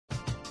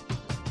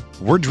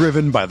We're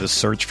driven by the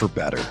search for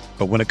better.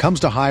 But when it comes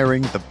to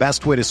hiring, the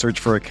best way to search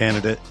for a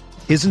candidate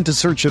isn't to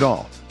search at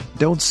all.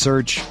 Don't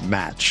search,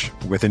 match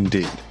with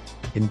Indeed.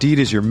 Indeed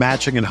is your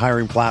matching and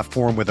hiring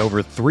platform with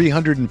over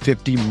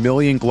 350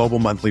 million global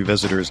monthly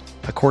visitors,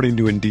 according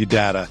to Indeed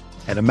data,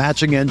 and a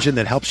matching engine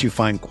that helps you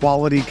find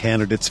quality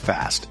candidates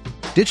fast.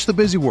 Ditch the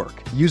busy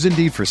work. Use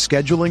Indeed for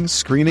scheduling,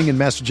 screening, and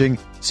messaging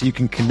so you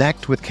can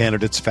connect with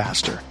candidates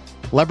faster.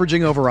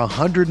 Leveraging over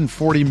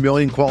 140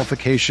 million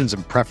qualifications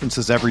and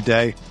preferences every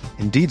day,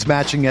 Indeed's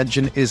matching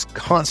engine is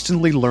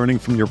constantly learning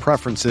from your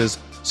preferences,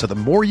 so the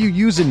more you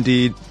use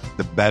Indeed,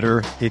 the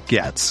better it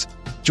gets.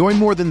 Join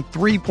more than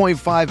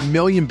 3.5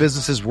 million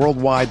businesses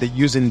worldwide that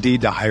use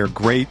Indeed to hire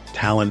great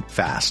talent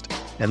fast.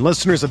 And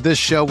listeners of this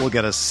show will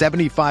get a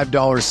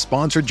 $75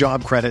 sponsored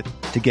job credit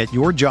to get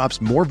your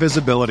jobs more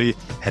visibility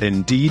at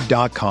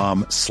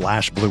Indeed.com/Blue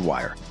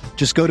Wire.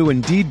 Just go to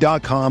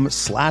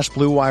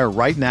Indeed.com/Blue Wire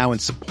right now and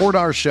support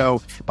our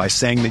show by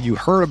saying that you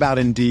heard about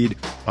Indeed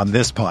on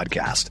this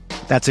podcast.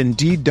 That's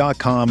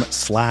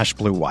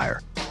Indeed.com/Blue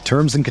Wire.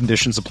 Terms and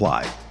conditions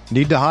apply.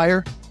 Need to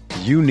hire?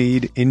 You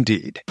need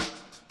Indeed.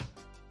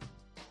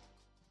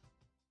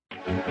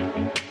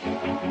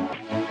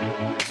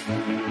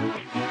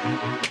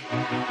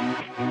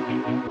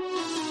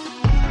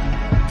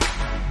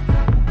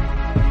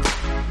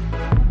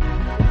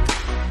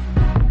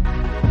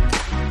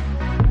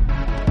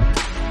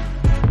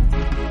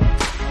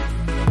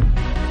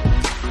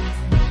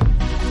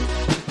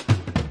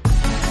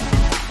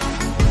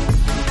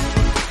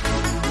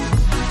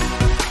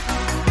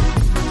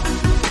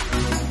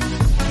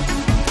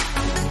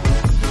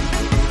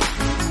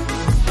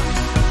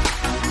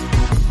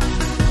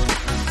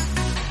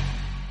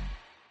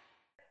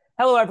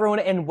 Hello, everyone,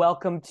 and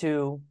welcome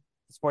to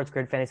the Sports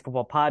Grid Fantasy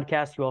Football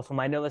Podcast. You also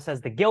might know this as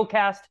the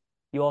Gilcast.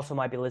 You also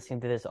might be listening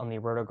to this on the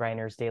Roto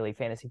Grinders Daily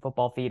Fantasy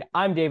Football feed.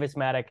 I'm Davis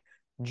Maddock,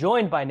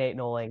 joined by Nate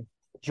Noling,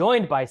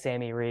 joined by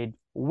Sammy Reed.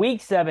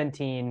 Week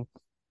 17,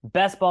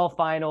 best ball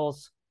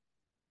finals,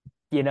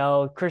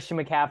 Christian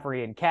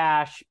McCaffrey and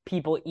cash,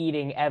 people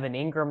eating Evan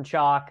Ingram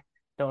chalk.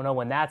 Don't know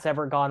when that's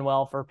ever gone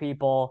well for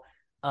people.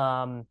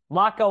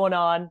 Lot going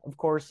on. Of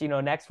course,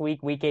 next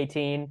week, week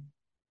 18,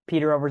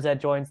 Peter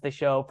Overzet joins the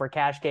show for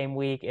Cash Game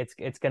Week.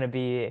 It's going to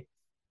be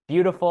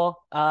beautiful.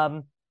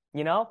 How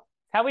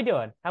we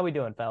doing? How we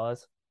doing,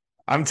 fellas?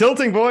 I'm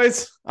tilting,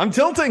 boys. I'm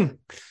tilting.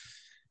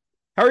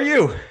 How are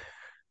you?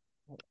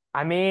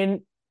 I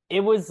mean, it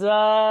was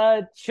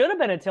should have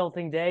been a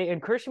tilting day.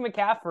 And Christian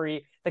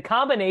McCaffrey, the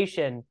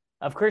combination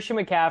of Christian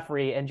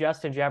McCaffrey and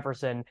Justin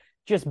Jefferson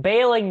just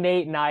bailing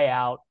Nate and I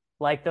out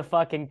like the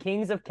fucking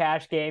kings of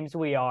cash games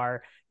we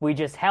are. We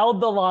just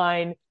held the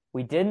line.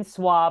 We didn't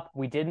swap.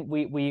 We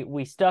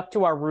stuck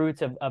to our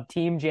roots of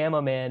team jam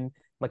them in,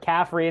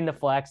 McCaffrey in the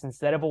flex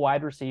instead of a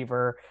wide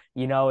receiver.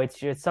 It's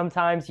just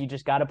sometimes you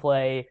just got to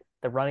play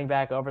the running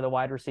back over the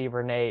wide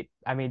receiver, Nate.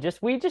 I mean,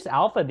 we just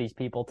alpha these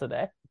people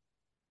today.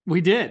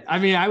 We did. I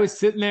mean, I was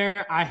sitting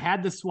there. I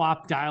had the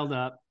swap dialed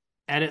up,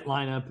 edit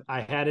lineup.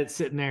 I had it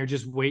sitting there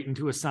just waiting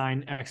to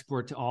assign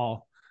export to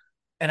all.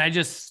 And I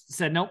just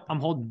said, nope, I'm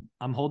holding.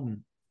 I'm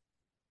holding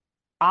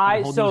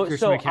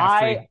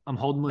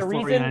with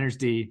 49ers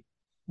D.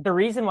 The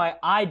reason why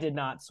I did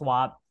not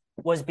swap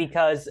was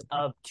because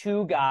of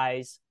two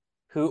guys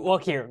who, well,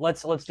 here,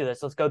 let's do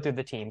this. Let's go through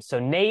the teams. So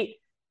Nate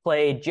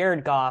played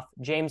Jared Goff,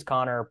 James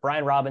Conner,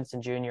 Brian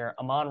Robinson Jr.,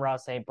 Amon-Ra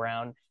St.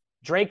 Brown,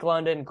 Drake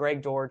London,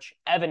 Greg Dortch,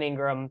 Evan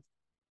Ingram,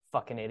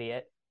 fucking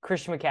idiot,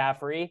 Christian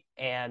McCaffrey,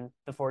 and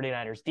the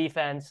 49ers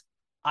defense.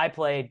 I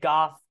played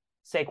Goff,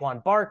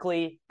 Saquon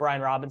Barkley,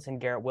 Brian Robinson,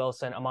 Garrett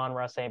Wilson,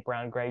 Amon-Ra St.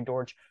 Brown, Greg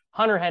Dortch,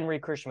 Hunter Henry,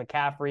 Christian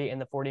McCaffrey in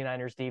the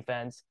 49ers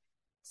defense.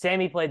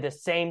 Sammy played the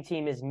same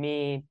team as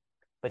me,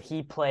 but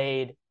he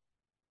played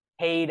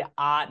Cade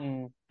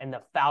Otton and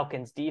the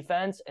Falcons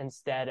defense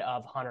instead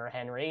of Hunter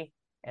Henry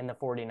and the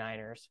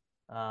 49ers.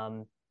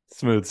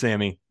 Smooth,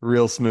 Sammy.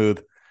 Real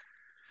smooth.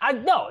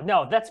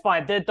 No, that's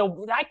fine.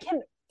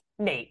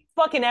 Nate,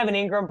 fucking Evan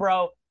Ingram,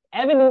 bro.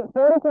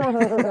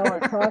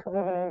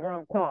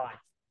 $3,400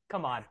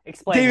 Come on,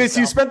 explain. Davis,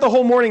 yourself. you spent the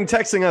whole morning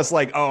texting us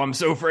like, oh, I'm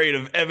so afraid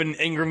of Evan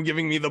Ingram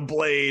giving me the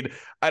blade.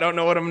 I don't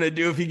know what I'm going to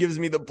do if he gives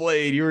me the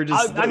blade. You were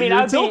just,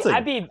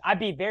 tilting. I'd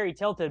be very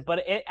tilted.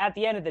 But at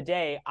the end of the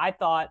day, I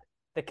thought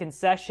the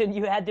concession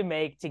you had to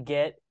make to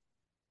get,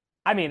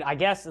 I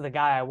guess the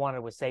guy I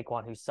wanted was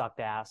Saquon, who sucked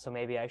ass. So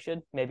maybe I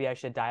should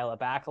dial it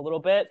back a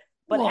little bit.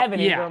 But Evan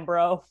Ingram,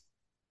 bro.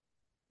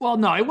 Well,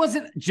 no, it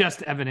wasn't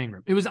just Evan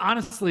Ingram. It was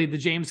honestly the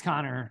James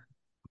Conner.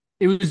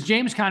 It was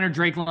James Conner,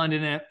 Drake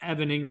London,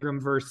 Evan Ingram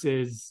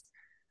versus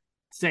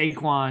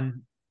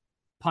Saquon,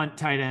 punt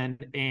tight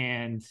end,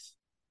 and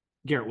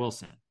Garrett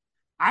Wilson.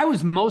 I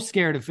was most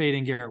scared of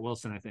fading Garrett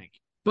Wilson, I think.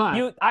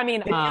 But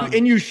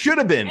and you should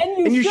have been.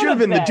 And you should have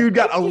been. The dude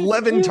got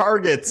 11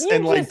 targets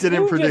and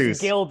didn't produce. You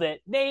just gilled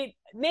it. Nate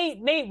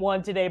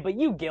won today, but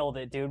you gilled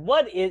it, dude.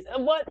 What?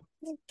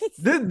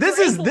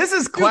 This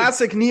is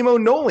classic Nemo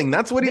Noling.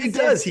 That's what he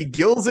does. He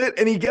gills it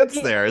and he gets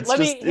there. It's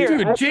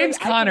James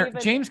Conner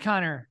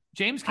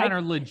James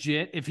Conner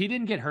legit, if he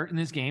didn't get hurt in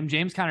this game,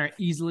 James Conner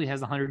easily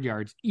has 100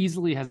 yards,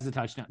 easily has a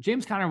touchdown.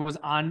 James Conner was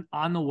on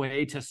the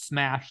way to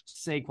smash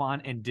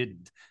Saquon and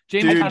didn't.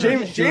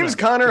 James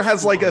Conner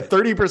has like a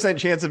 30%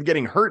 chance of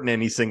getting hurt in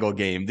any single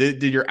game.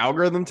 Did your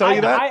algorithm tell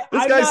you that?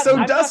 This guy's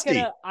so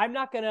dusty. I'm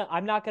not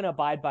gonna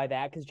abide by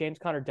that because James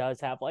Conner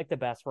does have like the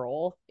best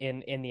role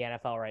in the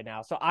NFL right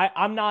now. So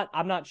I'm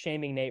not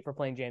shaming Nate for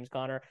playing James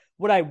Conner.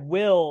 What I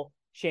will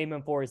shame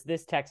him for is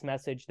this text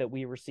message that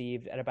we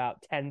received at about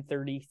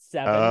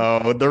 10:37.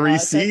 Oh, the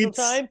receipts.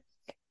 Time.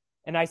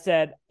 And I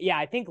said, yeah,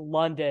 I think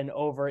London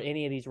over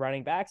any of these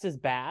running backs is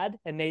bad.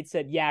 And Nate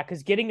said, yeah,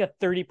 because getting a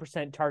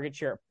 30% target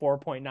share at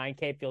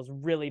 4.9K feels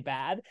really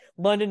bad.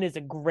 London is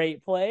a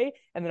great play.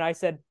 And then I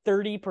said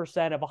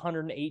 30% of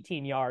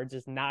 118 yards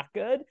is not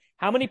good.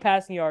 How many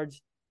passing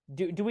yards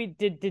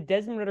did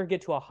Desmond Ridder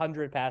get to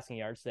 100 passing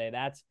yards today?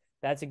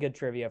 That's a good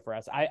trivia for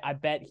us. I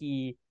bet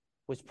he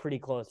was pretty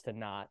close to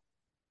not.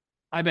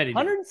 I bet he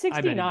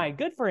 169.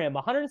 Good for him.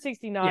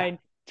 169. Yeah.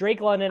 Drake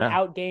London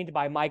outgained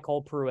by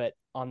Michael Pruitt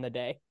on the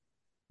day.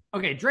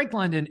 Okay, Drake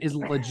London is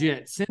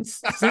legit since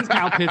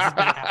Kyle Pitts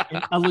has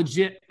been a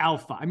legit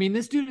alpha. I mean,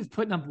 this dude is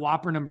putting up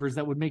whopper numbers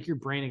that would make your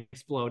brain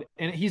explode.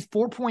 And he's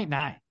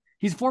 4.9.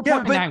 He's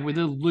 4.9 with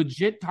a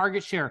legit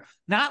target share,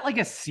 not like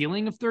a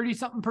ceiling of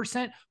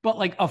 30-something%, but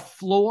like a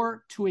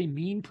floor to a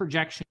mean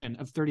projection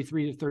of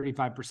 33 to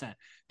 35%.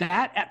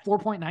 That at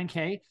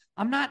 4.9K,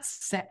 I'm not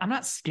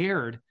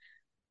scared.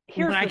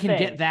 When I can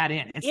get that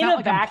in. It's not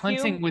like I'm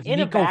punting with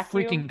Nico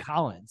freaking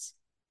Collins.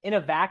 In a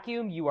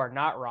vacuum, you are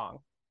not wrong.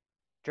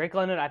 Drake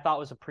London, I thought,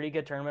 was a pretty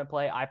good tournament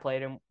play. I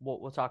played him.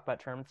 We'll talk about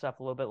tournament stuff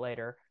a little bit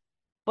later.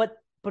 But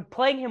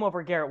playing him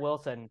over Garrett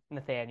Wilson,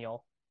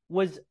 Nathaniel,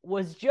 was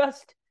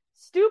just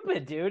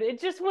stupid, dude.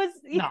 It just was.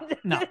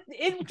 No.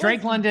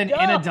 Drake London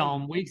dumb. In a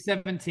dome, week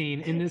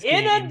 17 in this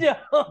game. In a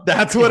dome.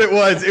 That's what it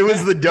was. It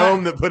was the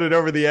dome that put it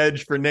over the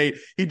edge for Nate.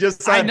 He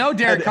just I know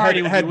Derek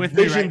Carty had with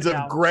visions me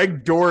of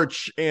Greg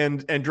Dortch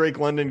and Drake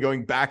London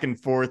going back and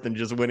forth and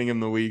just winning him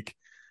the week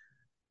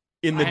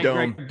in the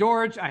dome. Greg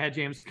Dortch, I had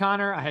James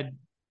Conner, I had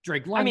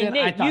Drake London. I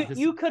mean, Nate,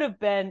 you could have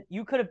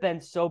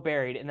been so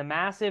buried in the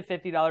massive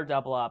 $50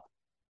 double up.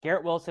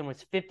 Garrett Wilson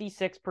was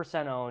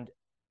 56% owned.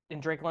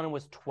 And Drake London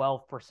was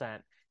 12%.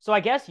 So I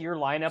guess your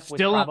lineup was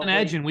still on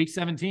edge in week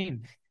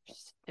 17.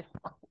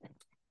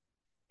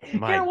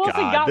 My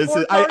God, this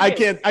is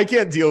I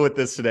can't deal with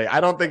this today. I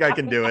don't think I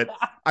can do it.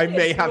 I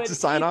may have to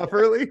sign off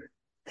early.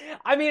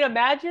 I mean,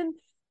 imagine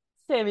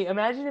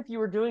if you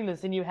were doing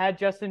this and you had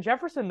Justin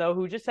Jefferson though,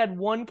 who just had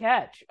one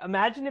catch.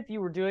 Imagine if you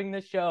were doing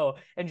this show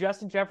and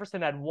Justin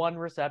Jefferson had one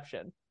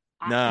reception.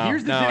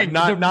 Here's the thing.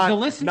 The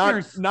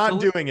listeners not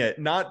doing it.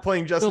 Not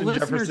playing Justin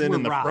Jefferson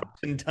in the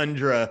frozen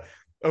tundra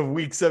of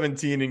week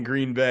 17 in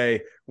Green Bay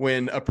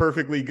when a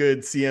perfectly good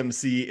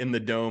CMC in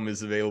the dome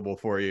is available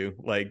for you.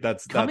 Like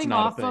that's not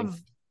a thing.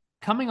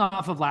 Coming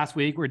off of last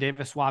week where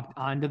Davis swapped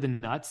onto the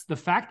nuts, the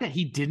fact that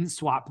he didn't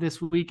swap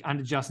this week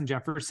onto Justin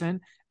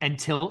Jefferson and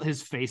tilt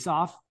his face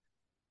off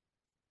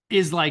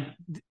is like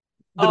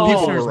the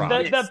listeners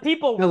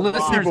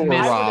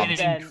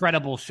missed an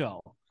incredible show.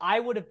 I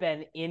would have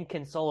been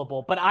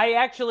inconsolable, but I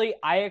actually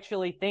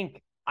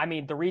think, I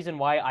mean, the reason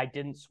why I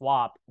didn't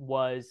swap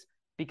was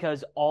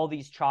because all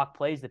these chalk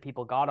plays that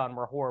people got on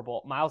were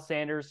horrible. Miles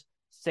Sanders,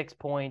 6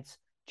 points.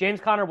 James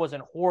Conner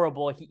wasn't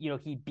horrible.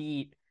 He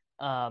beat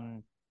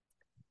Saquon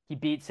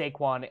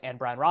and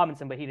Brian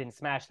Robinson, but he didn't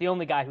smash. The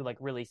only guy who like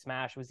really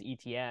smashed was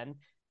ETN.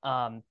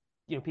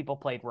 People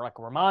played like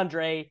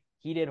Ramondre.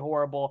 He did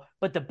horrible.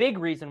 But the big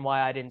reason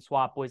why I didn't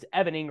swap was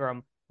Evan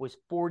Ingram was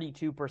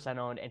 42%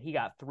 owned and he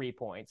got 3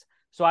 points.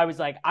 So I was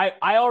like,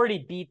 I already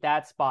beat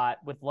that spot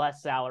with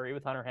less salary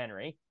with Hunter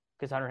Henry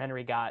because Hunter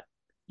Henry got.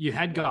 You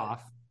had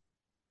Goff.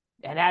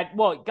 And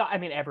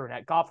everyone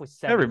had Goff was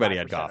 75%. Everybody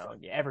had Goff.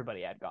 Owned. Yeah,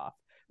 everybody had Goff.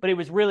 But it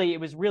was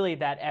really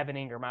that Evan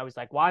Ingram. I was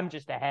like, well, I'm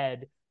just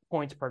ahead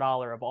points per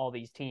dollar of all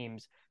these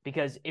teams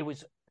because it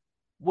was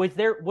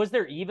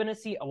there even a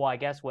C? Well, I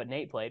guess what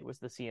Nate played was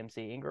the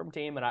CMC Ingram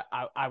team, and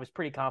I was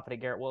pretty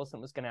confident Garrett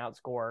Wilson was going to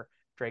outscore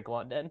Drake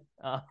London.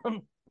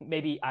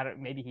 Maybe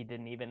he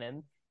didn't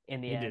even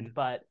in the end,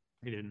 but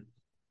he didn't.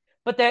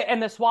 But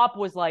the swap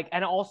was like,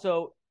 and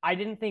also I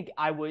didn't think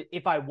I would,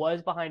 if I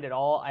was behind at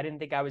all, I didn't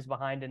think I was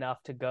behind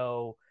enough to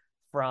go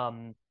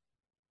from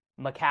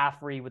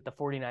McCaffrey with the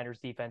 49ers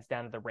defense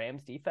down to the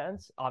Rams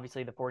defense.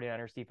 Obviously the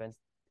 49ers defense,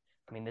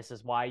 I mean, this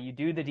is why you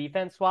do the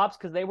defense swaps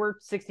because they were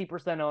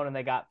 60% owned and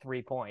they got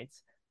 3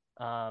 points.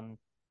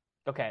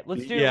 Okay,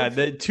 let's do. Yeah,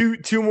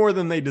 two more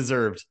than they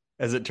deserved,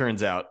 as it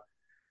turns out.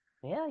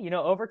 Yeah,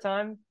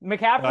 overtime.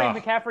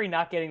 McCaffrey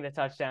not getting the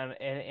touchdown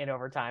in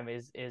overtime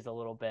is a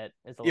little bit.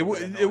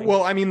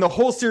 Well, I mean, the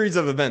whole series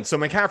of events. So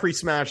McCaffrey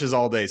smashes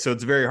all day, so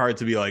it's very hard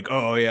to be like,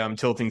 oh yeah, I'm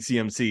tilting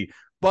CMC.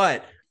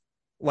 But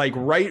like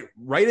right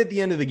at the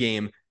end of the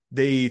game,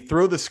 they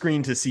throw the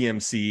screen to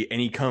CMC,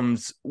 and he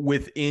comes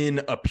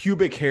within a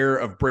pubic hair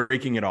of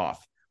breaking it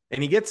off,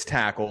 and he gets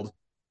tackled.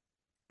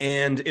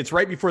 And it's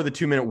right before the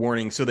 2-minute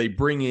warning, so they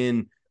bring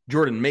in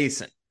Jordan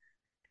Mason,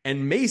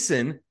 and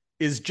Mason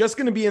is just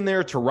going to be in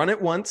there to run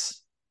it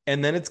once,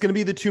 and then it's going to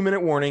be the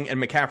 2-minute warning,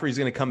 and McCaffrey's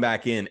going to come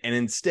back in. And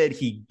instead,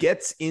 he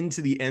gets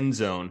into the end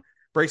zone,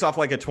 breaks off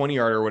like a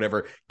 20-yard or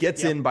whatever,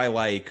 gets in by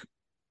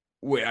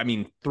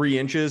 3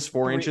 inches,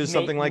 4 inches,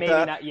 something like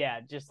that.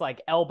 Not, just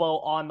like elbow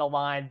on the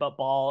line, but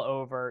ball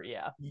over.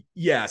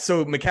 Yeah.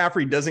 So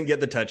McCaffrey doesn't get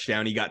the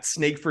touchdown. He got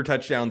snaked for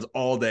touchdowns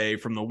all day,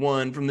 from the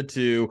 1, from the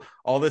 2,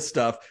 all this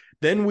stuff.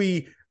 Then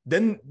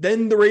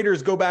the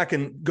Raiders go back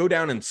and go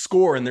down and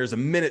score, and there's a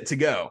minute to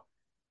go.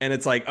 And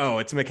it's like, oh,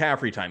 it's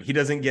McCaffrey time. He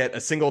doesn't get a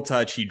single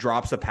touch. He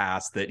drops a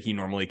pass that he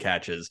normally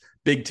catches.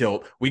 Big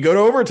tilt. We go to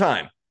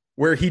overtime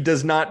where he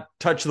does not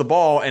touch the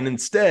ball. And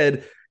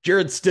instead,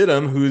 Jared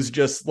Stidham, who's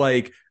just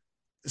like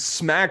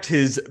smacked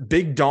his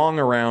big dong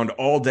around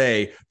all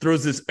day,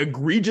 throws this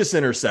egregious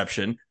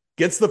interception,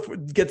 gets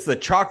the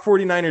chalk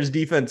 49ers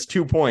defense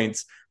 2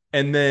 points.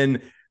 And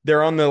then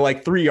they're on the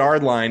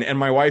 3-yard line. And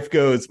my wife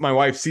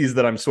sees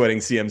that I'm sweating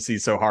CMC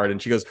so hard.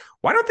 And she goes,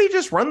 why don't they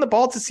just run the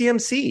ball to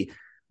CMC?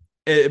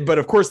 But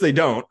of course they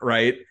don't,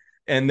 right?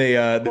 And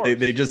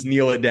they just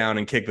kneel it down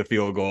and kick the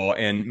field goal.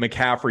 And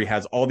McCaffrey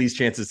has all these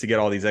chances to get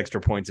all these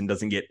extra points and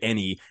doesn't get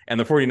any. And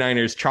the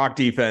 49ers chalk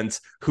defense,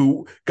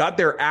 who got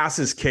their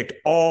asses kicked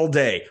all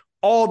day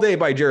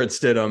by Jared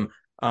Stidham,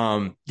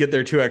 get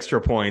their 2 extra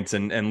points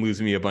and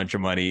lose me a bunch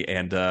of money.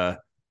 And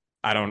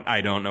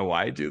I don't know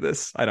why I do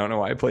this. I don't know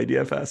why I play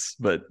DFS,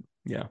 but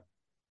yeah.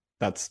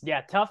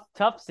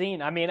 Tough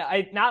scene. I mean,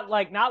 not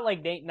like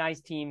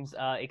nice teams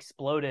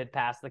exploded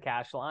past the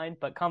cash line,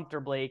 but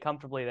comfortably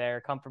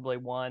there, comfortably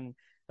won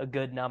a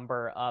good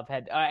number of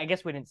head. I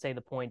guess we didn't say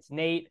the points.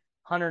 Nate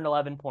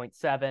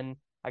 111.7.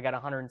 I got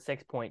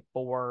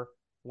 106.4.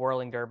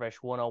 Whirling Dervish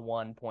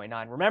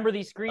 101.9. Remember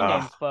these screen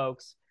names,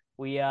 folks.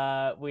 We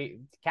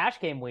cash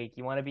game week.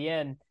 You want to be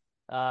in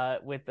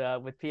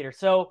with Peter.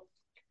 So.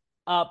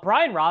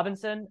 Brian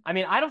Robinson, I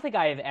mean, I don't think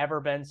I have ever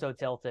been so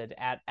tilted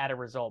at a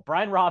result.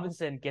 Brian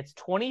Robinson gets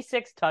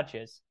 26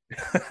 touches.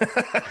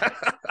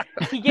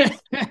 He gets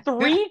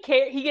three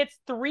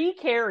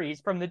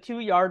carries from the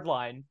 2-yard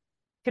line.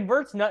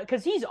 Converts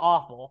because he's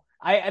awful.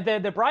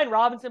 The Brian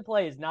Robinson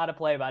play is not a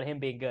play about him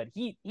being good.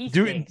 He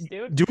stinks,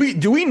 dude.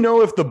 Do we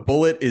know if the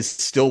bullet is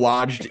still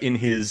lodged in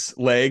his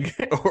leg,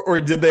 or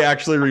did they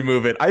actually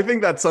remove it? I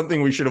think that's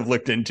something we should have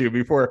looked into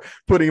before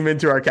putting him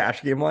into our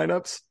cash game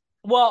lineups.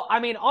 Well, I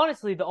mean,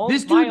 honestly,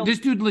 this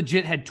dude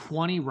legit had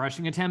 20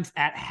 rushing attempts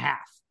at half.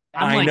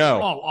 I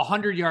know.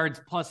 100 yards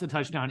plus a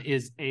touchdown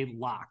is a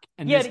lock.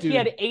 And he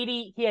had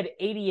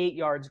 88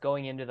 yards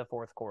going into the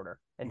fourth quarter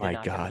and did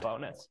not get a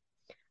bonus.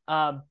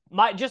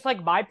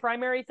 My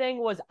primary thing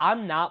was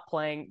I'm not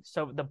playing.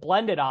 So the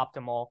blended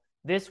optimal.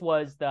 This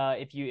was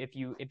if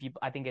you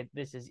I think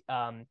this is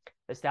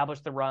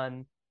establish the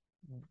run,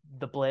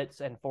 the blitz,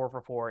 and 4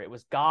 for 4. It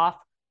was Goff,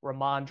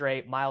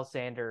 Ramondre, Miles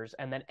Sanders,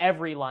 and then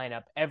every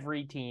lineup,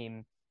 every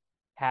team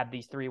had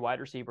these 3 wide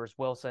receivers: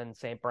 Wilson,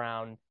 St.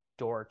 Brown,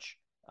 Dortch.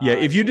 Yeah,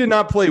 if you did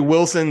not play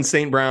Wilson,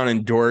 St. Brown,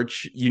 and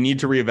Dortch, you need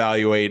to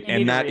reevaluate,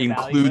 and that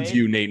includes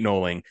you, Nate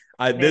Noling.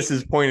 This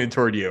is pointed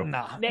toward you.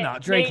 No,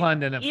 Drake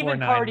London at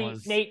 4.9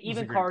 was Nate.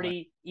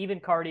 Even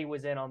Cardi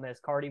was in on this.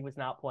 Cardi was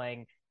not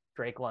playing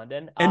Drake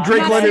London, and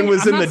Drake London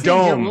was in the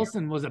dome.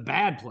 Wilson was a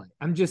bad play.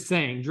 I'm just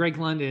saying Drake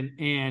London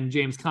and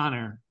James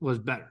Conner was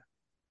better.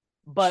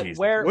 But Jesus.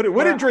 where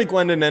did Drake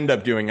London end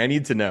up doing? I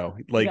need to know.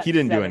 He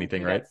didn't do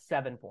anything, right?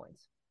 7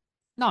 points.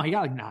 No, he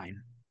got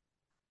 9.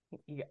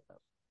 He got,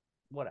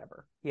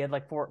 whatever. He had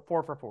 4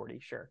 for 40.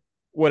 Sure.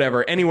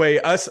 Whatever. Anyway,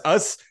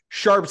 us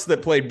sharps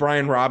that played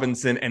Brian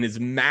Robinson and his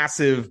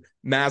massive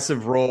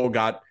role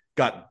got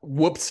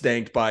whoop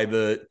stanked by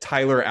the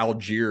Tyler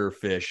Algier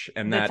fish,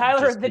 and the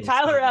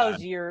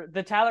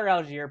Tyler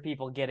Algier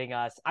people getting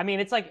us. I mean,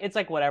 it's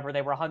like whatever.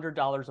 They were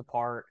 $100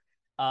 apart.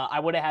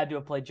 I would have had to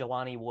have played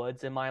Jelani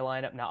Woods in my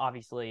lineup. Now,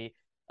 obviously,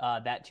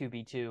 that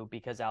 2v2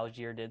 because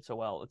Algier did so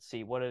well. Let's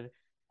see. What did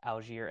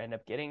Algier end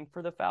up getting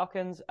for the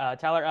Falcons?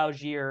 Tyler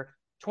Algier,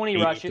 20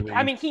 rushes.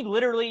 I mean, he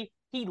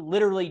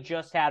literally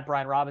just had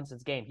Brian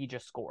Robinson's game. He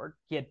just scored.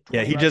 He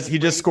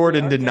just scored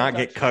and did not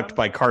get cucked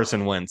by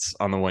Carson Wentz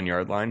on the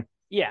 1-yard line.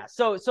 Yeah,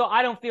 so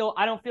I don't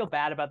feel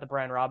bad about the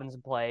Brian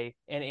Robinson play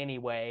in any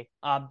way.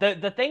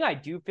 The thing I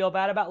do feel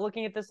bad about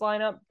looking at this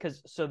lineup,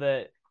 because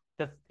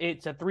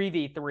it's a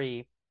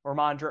 3v3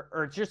 Ramondre,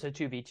 or it's just a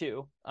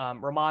 2v2.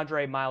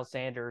 Ramondre, Miles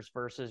Sanders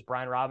versus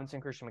Brian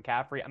Robinson, Christian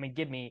McCaffrey. I mean,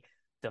 give me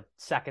the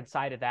second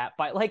side of that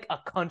by a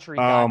country.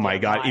 Oh my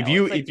God!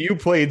 Mile. If you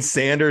played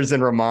Sanders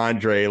and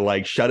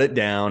Ramondre, shut it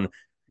down.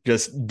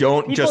 Just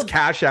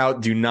cash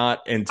out. Do not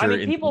enter. I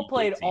mean, people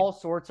played all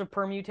sorts of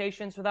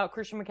permutations without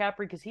Christian McCaffrey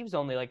because he was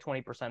only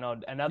 20%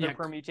 owned. Another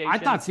permutation. I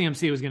thought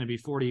CMC was going to be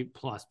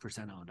 40+%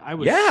 owned. I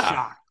was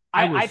shocked.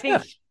 I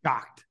think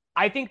shocked.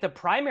 I think the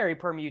primary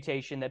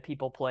permutation that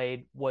people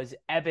played was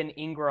Evan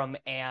Ingram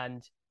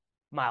and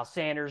Miles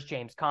Sanders,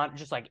 James Conner,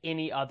 just like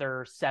any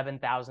other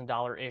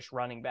 $7,000-ish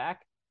running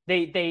back.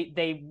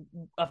 They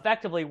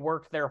effectively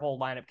worked their whole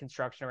lineup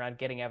construction around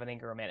getting Evan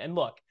Ingram in. And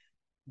look,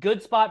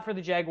 good spot for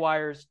the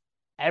Jaguars.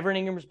 Evan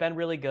Ingram's been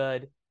really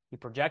good. He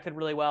projected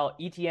really well.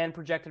 ETN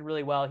projected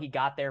really well. He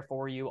got there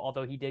for you,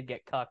 although he did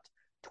get cucked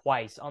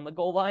twice on the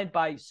goal line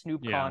by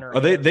Snoop Connor. Oh,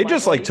 they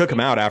just like took him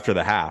out after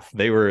the half.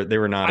 They were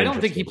not. I don't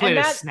think he played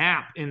a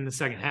snap in the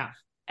second half.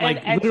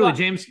 Like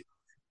literally,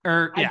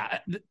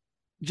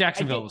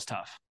 Jacksonville was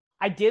tough.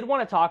 I did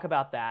want to talk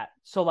about that.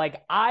 So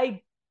like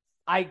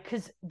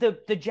because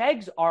the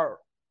Jags are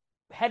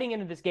heading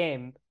into this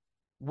game,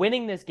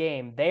 winning this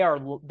game. They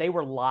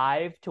were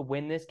live to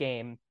win this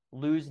game,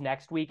 lose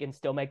next week, and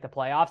still make the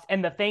playoffs.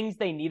 And the things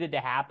they needed to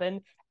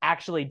happen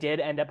actually did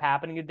end up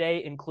happening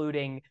today,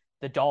 including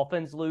the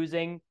Dolphins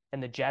losing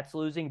and the Jets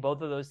losing.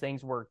 Both of those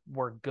things were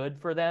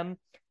good for them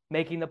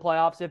making the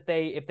playoffs if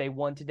they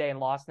won today and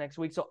lost next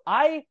week. So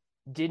I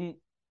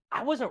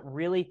wasn't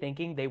really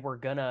thinking they were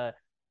gonna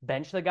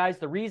bench the guys.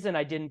 The reason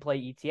I didn't play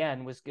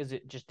ETN was because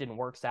it just didn't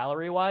work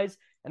salary wise,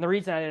 and the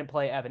reason I didn't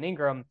play Evan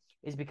Ingram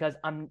is because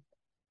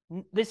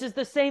this is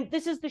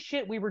the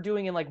shit we were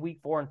doing in like week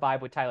 4 and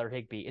 5 with Tyler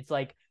Higbee. It's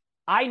like,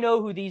 I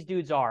know who these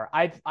dudes are.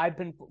 I've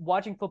been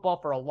watching football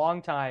for a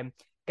long time.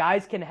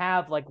 Guys can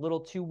have like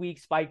little 2-week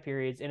spike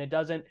periods, and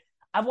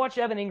I've watched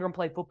Evan Ingram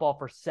play football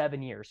for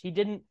 7 years. He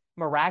didn't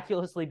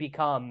miraculously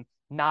become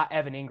not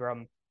Evan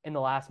Ingram in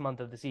the last month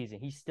of the season.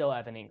 He's still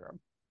Evan Ingram.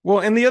 Well,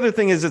 and the other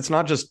thing is, it's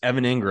not just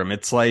Evan Ingram.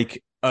 It's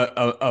like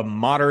a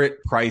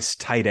moderate price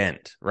tight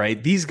end,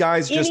 right? These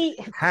guys just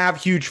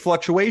have huge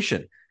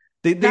fluctuation.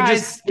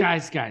 Guys,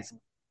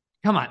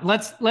 come on.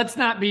 Let's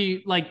not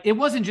be like, it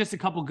wasn't just a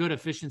couple good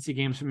efficiency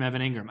games from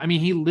Evan Ingram. I mean,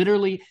 he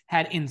literally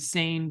had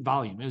insane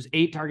volume. It was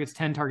 8 targets,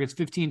 10 targets,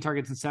 15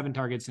 targets, and 7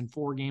 targets in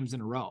 4 games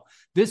in a row.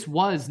 This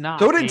was not.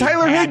 So did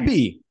Tyler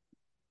Higbee.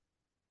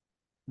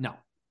 No.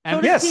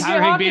 So yes,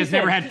 Tyler Higbee has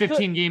never had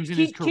 15 games in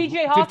his career.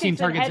 TJ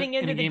Hawkinson heading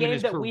into the game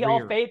that we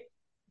all faded.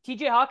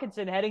 TJ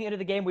Hawkinson heading into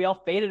the game we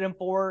all faded him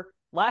for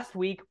last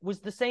week was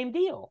the same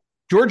deal.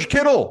 George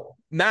Kittle,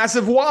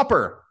 massive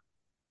whopper.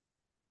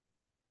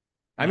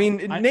 I mean,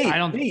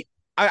 Nate,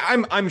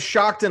 I'm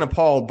shocked and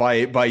appalled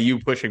by you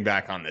pushing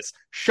back on this.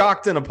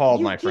 Shocked and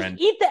appalled, my friend.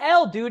 Eat the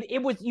L, dude.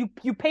 It was you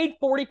paid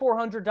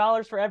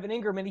 $4,400 for Evan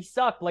Ingram and he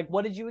sucked. Like,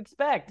 what did you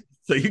expect?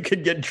 So you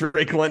could get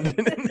Drake London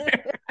in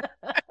there.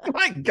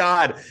 My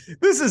God,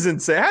 this is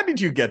insane. How did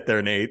you get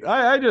there, Nate?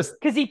 I just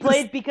because he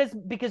played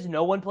because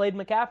no one played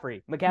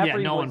McCaffrey.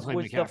 McCaffrey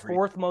was the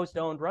 4th most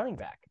owned running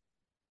back.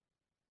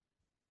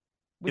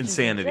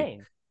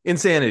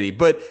 Insanity.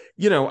 But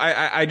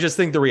I just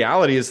think the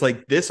reality is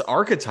like this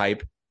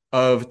archetype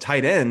of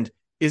tight end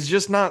is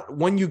just not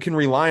one you can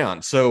rely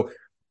on. So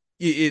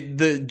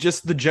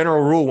the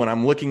general rule when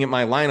I'm looking at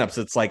my lineups,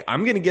 it's like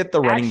I'm going to get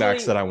the running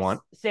backs that I want.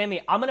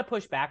 Sammy, I'm going to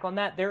push back on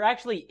that. There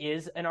actually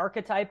is an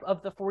archetype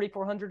of the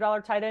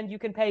 $4,400 tight end you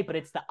can pay, but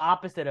it's the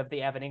opposite of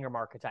the Evan Ingram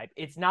archetype.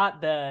 It's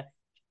not the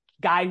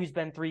guy who's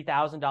been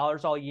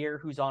 $3,000 all year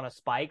who's on a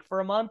spike for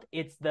a month.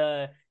 It's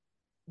the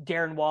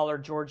Darren Waller,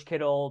 George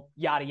Kittle,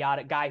 yada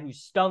yada guy who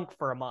stunk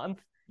for a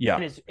month. Yeah,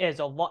 and is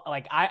a lot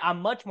like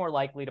I'm much more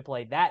likely to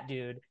play that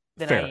dude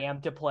than I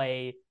am to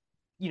play,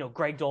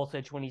 Greg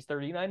Dulcich when he's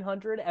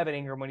 3,900, Evan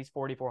Ingram when he's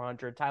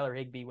 4,400, Tyler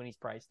Higbee when he's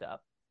priced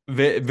up.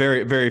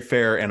 Very, very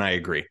fair, and I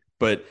agree.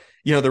 But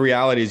the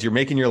reality is you're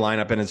making your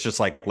lineup, and it's just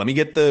like, let me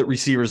get the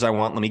receivers I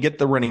want, let me get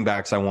the running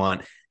backs I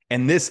want,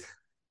 and this,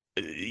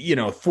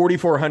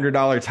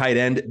 $4,400 tight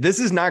end, this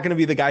is not going to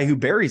be the guy who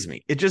buries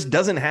me. It just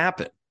doesn't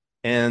happen.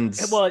 And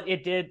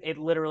it did. It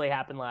literally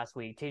happened last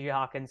week. TJ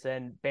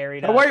Hawkinson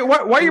buried. Why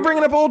are you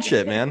bringing up old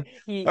shit, man?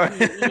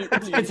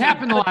 It's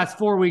happened the last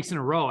 4 weeks in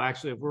a row.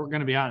 Actually, if we're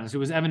going to be honest, it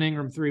was Evan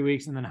Ingram 3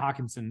 weeks and then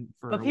Hawkinson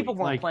for. But people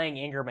weren't playing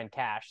Ingram and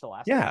Cash the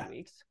last 3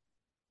 weeks.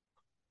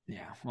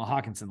 Yeah, well,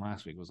 Hawkinson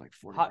last week was like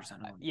 40%.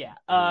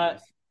 Yeah.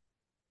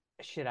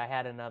 Shit, I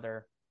had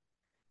another.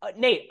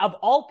 Nate, of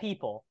all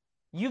people,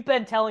 you've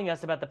been telling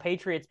us about the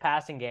Patriots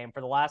passing game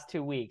for the last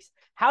 2 weeks.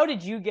 How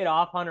did you get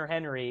off Hunter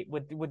Henry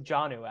with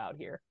Jonnu out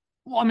here?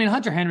 Well, I mean,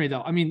 Hunter Henry,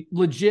 though,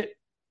 legit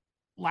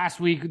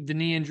last week, the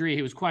knee injury,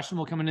 he was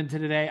questionable coming into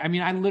today. I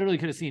mean, I literally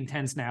could have seen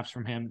 10 snaps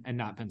from him and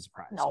not been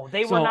surprised. No,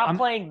 they were not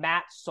playing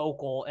Matt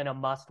Sokol in a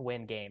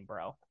must-win game,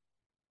 bro.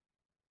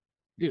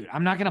 Dude,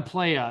 I'm not going to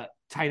play a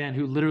tight end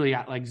who literally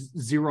got like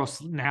 0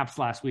 snaps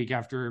last week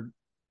after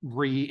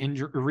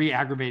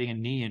re-aggravating a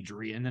knee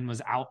injury and then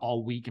was out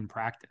all week in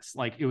practice.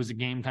 Like, it was a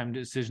game time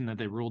decision that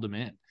they ruled him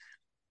in.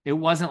 It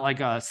wasn't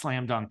like a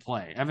slam dunk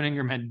play. Evan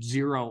Ingram had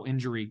 0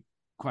 injury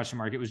question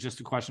mark. It was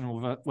just a question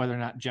of whether or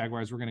not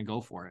Jaguars were going to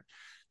go for it.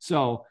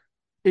 So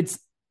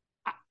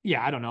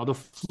I don't know. The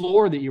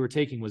floor that you were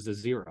taking was a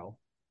 0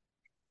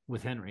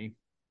 with Henry.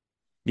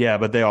 Yeah,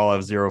 but they all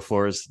have 0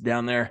 floors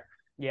down there.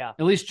 Yeah.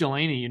 At least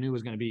Jelani, you knew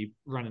was going to be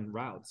running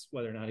routes,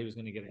 whether or not he was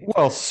going to get it.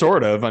 Well,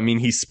 sort of. I mean,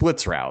 he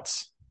splits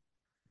routes.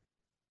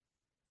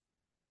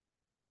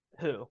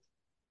 Who?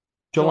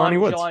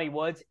 Jelani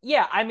Woods.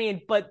 Yeah, I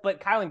mean, but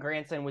Kylan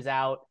Granson was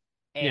out.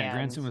 And,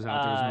 Granson was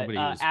out. There was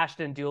nobody.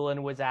 Ashton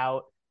Dulin was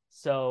out.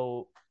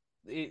 So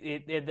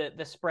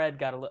the spread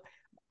got a little.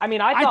 I mean,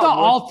 I thought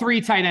all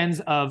 3 tight ends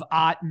of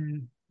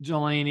Otten,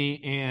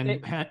 Jelani,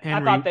 and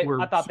Henry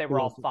I thought they were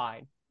all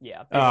fine.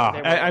 Yeah.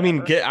 I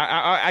mean,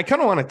 I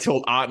kind of want to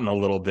tilt Otten a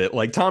little bit.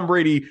 Like Tom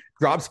Brady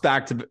drops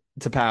back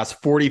to pass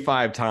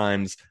 45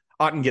 times.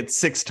 Otten gets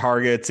 6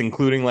 targets,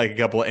 including like a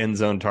couple of end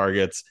zone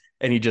targets,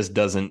 and he just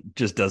doesn't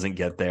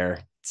get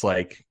there. It's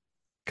like,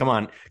 come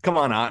on,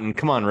 Otten,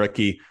 come on,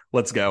 rookie,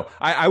 let's go.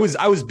 I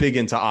was big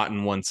into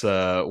Otten once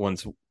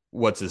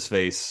what's his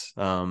face,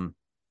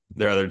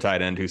 their other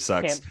tight end who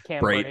sucks,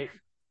 Cam Brady.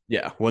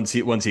 Yeah, once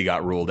he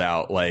got ruled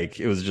out, like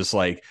it was just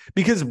like,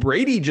 because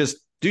Brady just,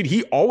 dude,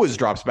 he always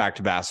drops back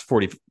to pass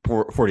 40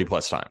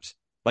 plus times,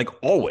 like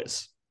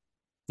always,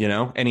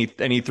 and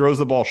he throws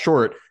the ball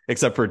short,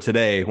 except for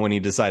today when he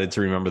decided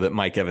to remember that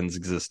Mike Evans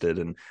existed,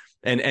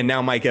 and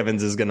now Mike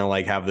Evans is gonna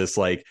like have this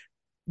like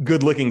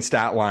good looking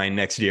stat line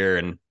next year,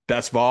 and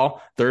best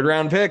ball 3rd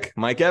round pick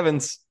Mike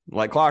Evans,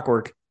 like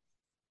clockwork.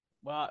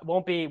 Well, it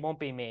won't be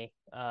me.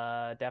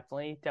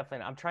 Definitely.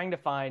 I'm trying to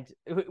find.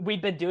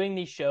 We've been doing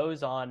these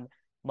shows on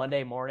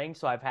Monday morning,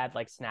 so I've had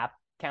like snap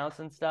counts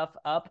and stuff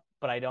up,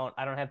 but I don't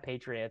have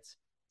Patriots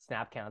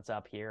snap counts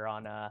up here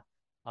on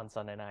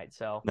Sunday night.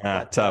 So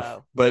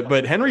tough.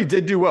 But Henry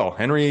did do well.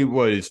 Henry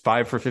was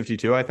 5 for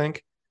 52, I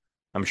think.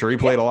 I'm sure he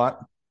played a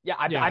lot. Yeah,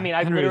 I mean,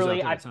 I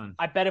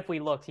bet if we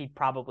looked, he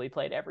probably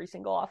played every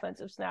single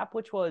offensive snap,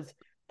 which was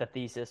the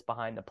thesis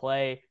behind the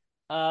play.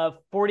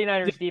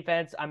 49ers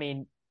defense, I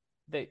mean,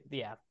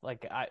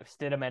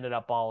 Stidham ended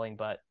up balling,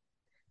 but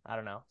I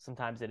don't know.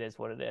 Sometimes it is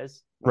what it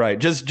is. Right.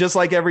 Just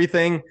like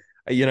everything,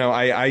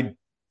 I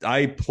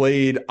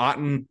played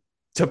Otten.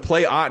 To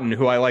play Otten,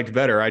 who I liked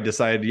better, I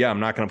decided, I'm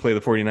not going to play the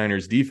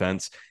 49ers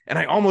defense. And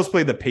I almost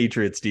played the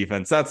Patriots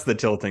defense. That's the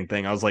tilting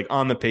thing. I was like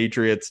on the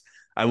Patriots.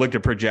 I looked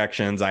at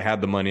projections. I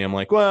had the money. I'm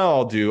like, well,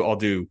 I'll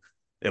do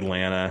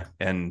Atlanta.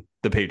 And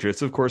the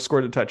Patriots, of course,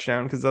 scored a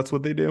touchdown because that's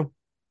what they do.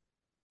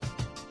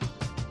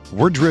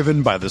 We're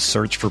driven by the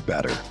search for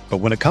better. But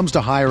when it comes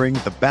to hiring,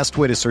 the best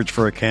way to search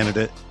for a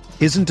candidate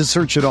isn't to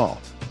search at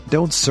all.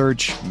 Don't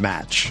search,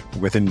 match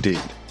with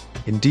Indeed.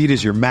 Indeed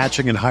is your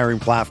matching and hiring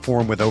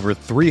platform with over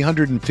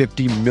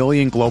 350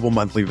 million global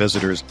monthly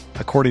visitors,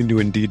 according to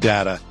Indeed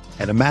data,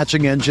 and a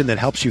matching engine that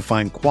helps you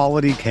find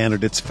quality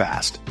candidates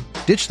fast.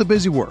 Ditch the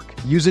busy work.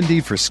 Use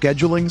Indeed for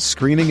scheduling,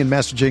 screening, and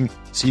messaging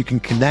so you can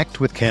connect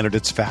with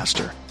candidates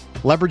faster.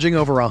 Leveraging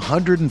over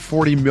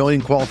 140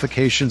 million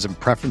qualifications and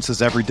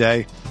preferences every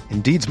day,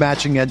 Indeed's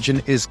matching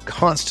engine is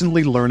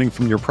constantly learning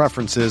from your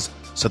preferences,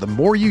 so the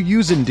more you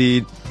use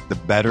Indeed, the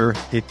better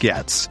it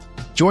gets.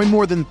 Join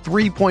more than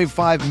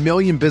 3.5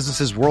 million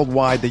businesses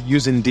worldwide that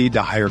use Indeed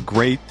to hire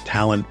great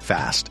talent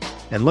fast.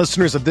 And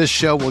listeners of this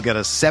show will get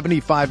a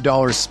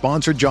 $75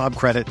 sponsored job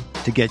credit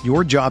to get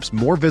your jobs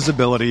more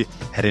visibility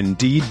at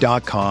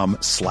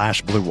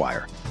Indeed.com/Blue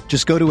Wire.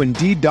 Just go to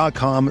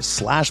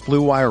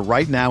Indeed.com/Blue Wire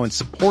right now and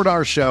support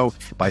our show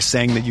by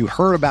saying that you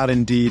heard about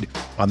Indeed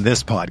on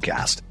this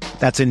podcast.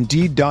 That's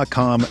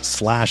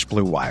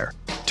Indeed.com/Blue Wire.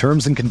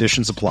 Terms and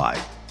conditions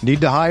apply. Need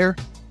to hire?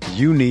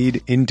 You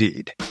need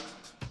Indeed.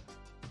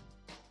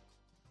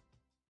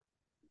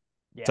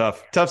 Yeah.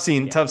 Tough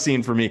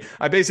scene for me.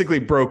 I basically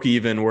broke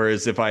even,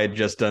 whereas if I had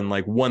just done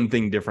like one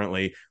thing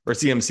differently, or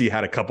CMC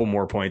had a couple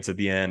more points at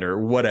the end or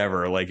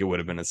whatever, like it would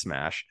have been a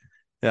smash.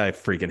 I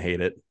freaking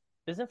hate it.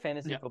 Isn't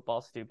fantasy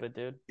football stupid,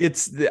 dude?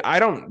 I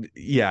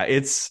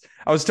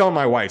was telling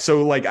my wife,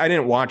 so like I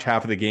didn't watch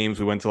half of the games.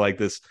 We went to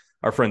like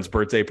our friend's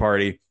birthday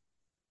party,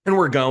 and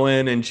we're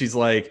going, and she's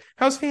like,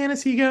 how's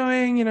fantasy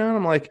going? And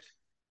I'm like,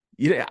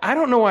 I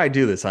don't know why I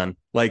do this, hon.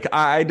 Like,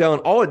 I don't.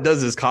 All it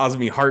does is cause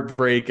me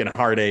heartbreak and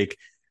heartache.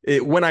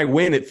 When I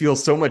win, it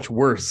feels so much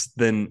worse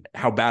than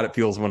how bad it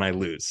feels when I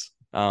lose.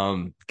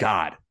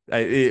 God,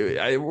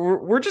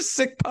 we're just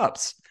sick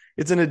pups.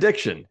 It's an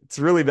addiction. It's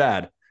really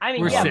bad. I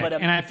mean, we're sick,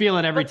 and I feel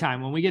it every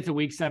time when we get to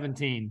week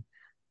 17.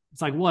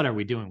 It's like, what are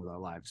we doing with our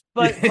lives?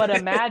 But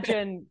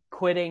imagine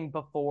quitting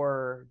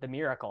before the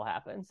miracle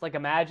happens. Like,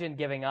 imagine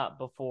giving up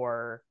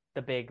before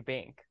the big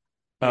bink.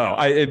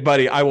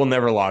 Buddy, I will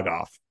never log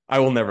off.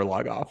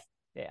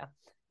 Yeah.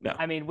 No.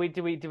 I mean,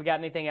 do we got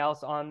anything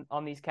else on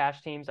these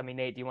cash teams? I mean,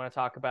 Nate, do you want to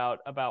talk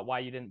about why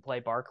you didn't play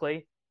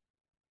Barkley?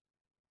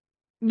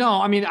 No,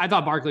 I mean, I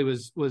thought Barkley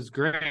was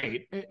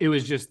great. It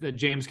was just that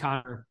James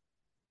Conner,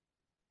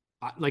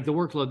 like the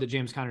workload that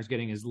James Conner's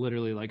getting is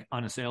literally like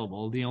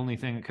unassailable. The only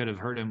thing that could have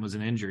hurt him was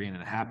an injury, and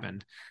it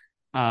happened.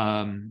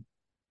 There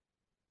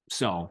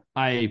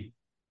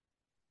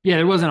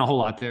wasn't a whole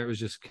lot there. It was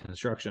just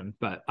construction,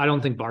 but I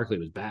don't think Barkley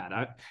was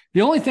bad.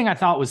 The only thing I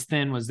thought was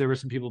thin was there were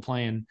some people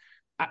playing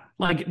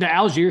like the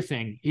Algier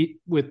thing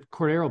with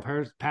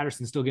Cordero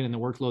Patterson still getting the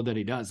workload that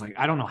he does. Like,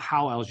 I don't know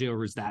how Algier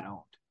was that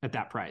owned at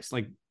that price.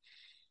 Like,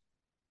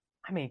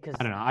 I mean, because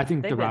I don't know. I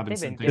think the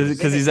Robinson thing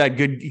because he's that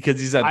good. Because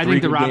he's that. I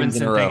think the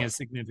Robinson thing is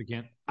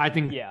significant. I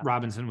think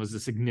Robinson was a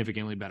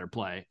significantly better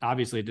play.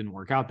 Obviously, it didn't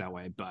work out that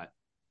way, but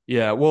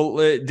yeah. Well,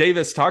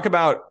 Davis, talk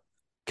about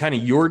kind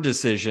of your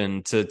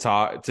decision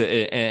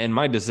and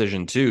my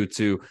decision too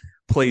to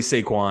play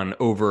Saquon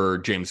over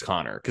James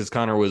Conner, because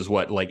Conner was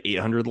like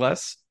 800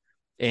 less,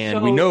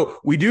 and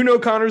we do know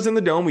Conner's in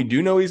the dome. We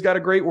do know he's got a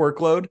great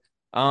workload.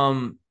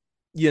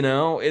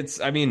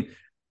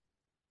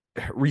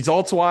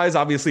 results wise,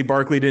 obviously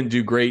Barkley didn't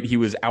do great. He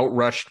was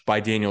outrushed by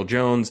Daniel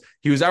Jones.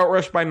 He was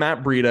outrushed by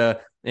Matt Breida,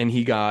 and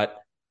he got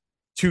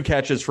 2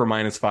 catches for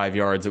 -5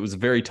 yards. It was a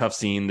very tough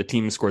scene. The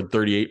team scored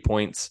 38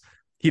 points.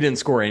 He didn't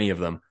score any of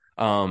them.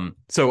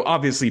 So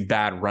obviously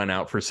bad run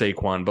out for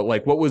Saquon, but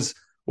like what was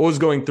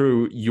going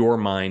through your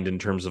mind in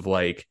terms of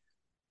like,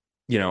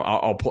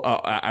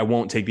 I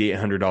won't take the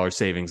 $800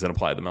 savings and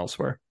apply them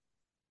elsewhere.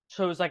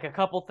 So it was like a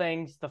couple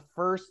things. The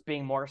first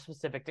being more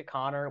specific to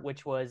Connor,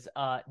 which was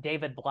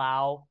David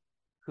Blau,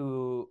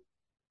 who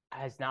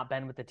has not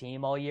been with the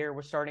team all year,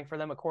 was starting for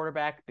them at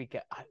quarterback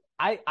because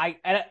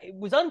it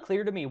was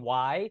unclear to me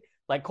why.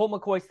 Like Colt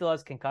McCoy still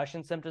has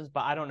concussion symptoms,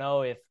 but I don't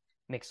know if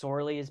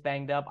McSorley is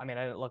banged up. I mean,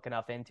 I didn't look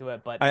enough into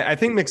it, but I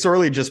think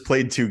McSorley just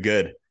played too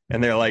good,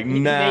 and they're like,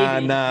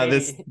 maybe.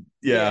 This,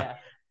 yeah.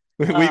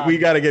 We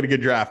got to get a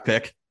good draft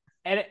pick.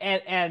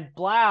 And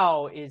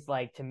Blau is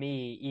like, to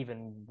me,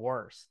 even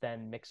worse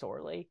than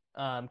McSorley.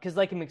 Because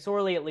like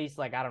McSorley at least,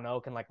 like, I don't know,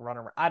 can like run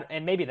around,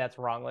 and maybe that's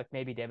wrong. Like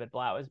maybe David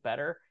Blau is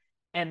better.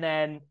 And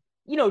then,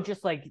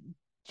 just like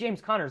James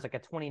Conner is like a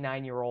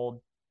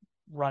 29-year-old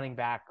running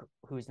back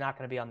who's not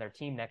going to be on their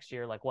team next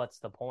year. Like, what's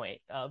the point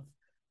of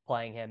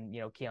playing him?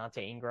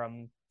 Keontae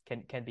Ingram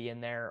can be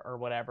in there or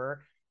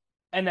whatever.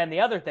 And then the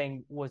other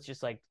thing was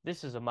just like,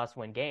 this is a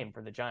must-win game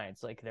for the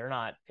Giants. Like, they're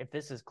not, if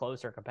this is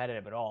close or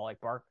competitive at all, like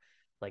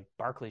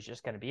Barkley's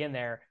just going to be in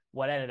there.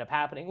 What ended up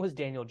happening was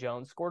Daniel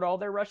Jones scored all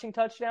their rushing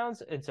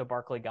touchdowns, and so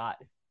Barkley got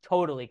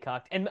totally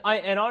cucked. And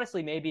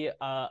honestly, maybe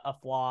a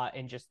flaw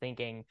in just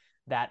thinking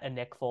that a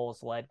Nick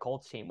Foles-led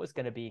Colts team was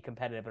going to be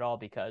competitive at all,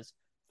 because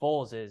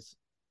Foles is,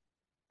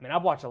 I mean,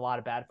 I've watched a lot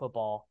of bad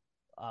football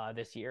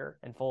this year,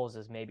 and Foles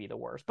is maybe the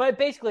worst. But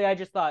basically, I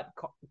just thought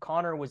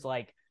Connor was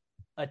like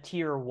a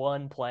tier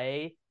 1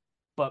 play,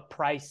 but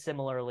priced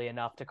similarly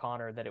enough to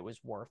Connor that it was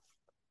worth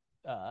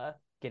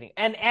getting.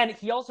 And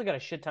he also got a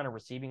shit ton of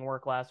receiving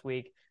work last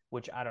week,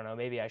 which I don't know,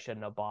 maybe I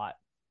shouldn't have bought.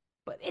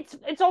 But it's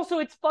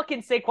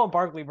fucking Saquon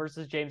Barkley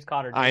versus James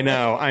Conner. Dude. I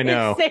know.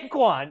 It's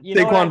Saquon.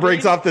 Saquon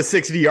breaks off the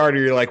 60-yarder.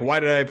 You're like, why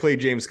did I play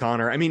James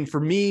Conner? I mean, for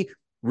me,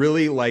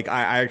 really, like,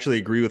 I actually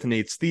agree with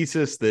Nate's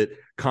thesis that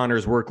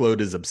Connor's workload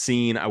is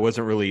obscene. I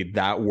wasn't really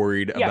that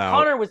worried about.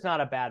 Connor was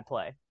not a bad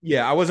play.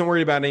 Yeah, I wasn't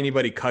worried about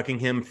anybody cucking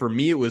him. For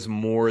me, it was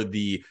more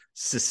the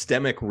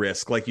systemic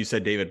risk. Like you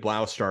said, David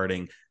Blau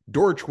starting.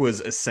 Dortch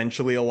was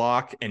essentially a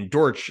lock. And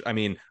Dortch, I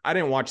mean, I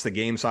didn't watch the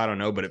game, so I don't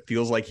know, but it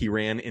feels like he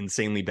ran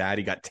insanely bad.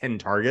 He got 10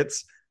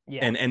 targets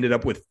and ended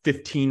up with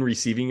 15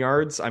 receiving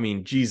yards. I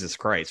mean, Jesus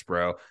Christ,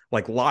 bro.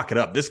 Like, lock it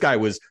up. This guy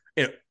was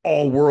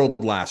all world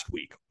last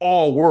week.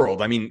 All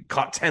world. I mean,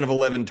 caught 10 of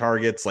 11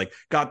 targets, like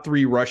got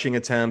 3 rushing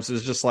attempts. It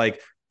was just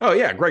like, oh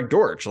yeah, Greg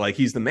Dortch, like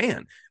he's the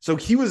man. So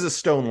he was a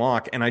stone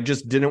lock, and I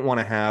just didn't want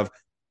to have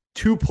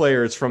 2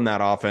 players from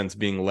that offense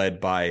being led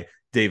by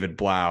David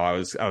Blau. I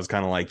was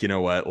kind of like, you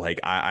know what? Like,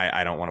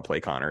 I don't want to play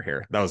Connor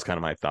here. That was kind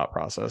of my thought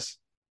process.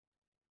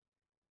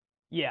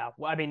 Yeah.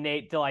 Well, I mean,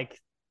 Nate, like,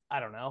 I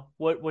don't know.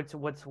 What's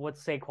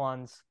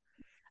Saquon's?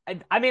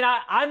 I mean,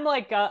 I'm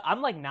like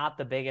not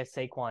the biggest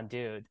Saquon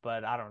dude,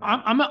 but I don't know.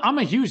 I'm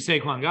a huge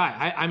Saquon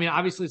guy. I mean,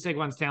 obviously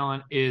Saquon's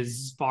talent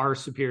is far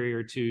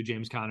superior to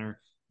James Conner.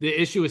 The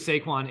issue with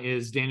Saquon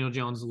is Daniel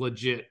Jones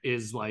legit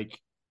is like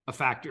a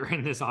factor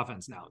in this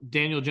offense now.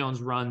 Daniel Jones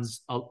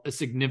runs a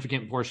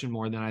significant portion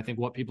more than I think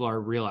what people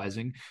are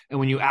realizing. And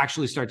when you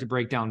actually start to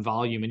break down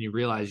volume and you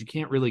realize you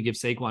can't really give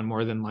Saquon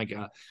more than like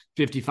a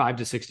 55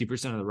 to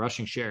 60% of the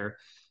rushing share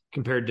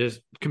compared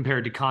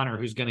to Connor,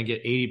 who's going to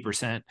get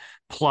 80%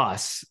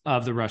 plus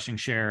of the rushing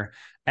share.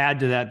 Add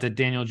to that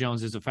Daniel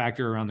Jones is a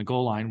factor around the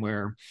goal line,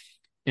 where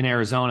in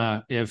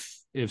Arizona, if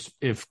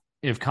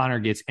Connor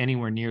gets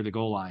anywhere near the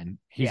goal line,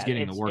 he's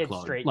getting the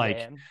workload.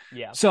 Like,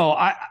 so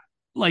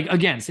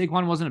again,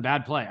 Saquon wasn't a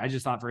bad play. I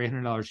just thought for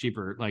 $800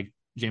 cheaper, like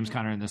James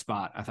Conner in this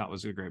spot, I thought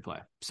was a great play.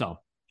 So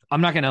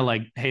I'm not going to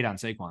like hate on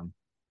Saquon.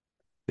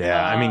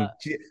 Yeah,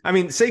 I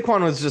mean,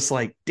 Saquon was just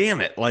like,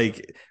 damn it,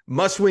 like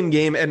must-win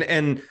game,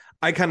 and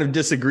I kind of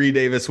disagree,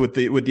 Davis, with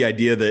the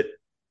idea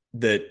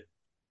that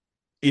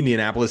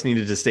Indianapolis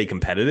needed to stay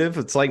competitive.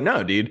 It's like,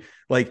 no, dude,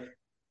 like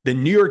the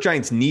New York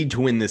Giants need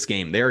to win this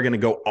game. They are going to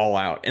go all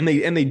out, and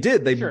they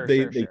did.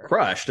 They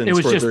crushed, and it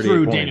was just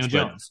through points, Daniel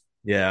Jones.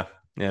 Yeah,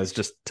 it's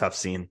just tough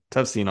scene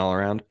all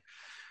around.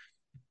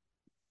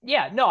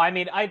 Yeah, no, I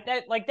mean,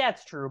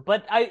 that's true,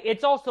 but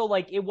it's also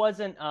like it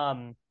wasn't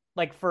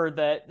like for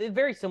the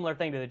very similar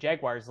thing to the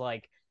Jaguars,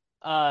 like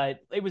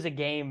it was a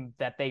game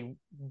that they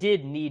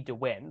did need to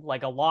win.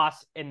 Like a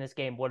loss in this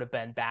game would have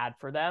been bad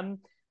for them.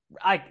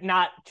 Like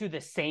not to the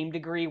same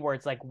degree where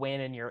it's like win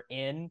and you're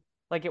in,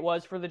 like it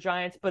was for the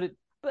Giants,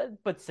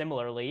 but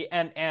similarly.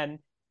 And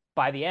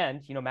by the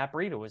end, Matt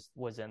Breida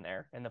was in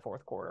there in the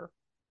fourth quarter.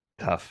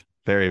 Tough.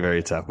 Very,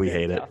 very tough. We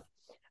hate it.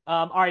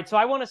 All right, so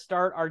I want to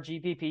start our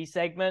GPP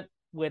segment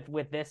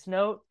with this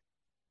note.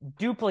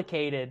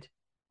 Duplicated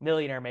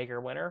Millionaire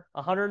Maker winner,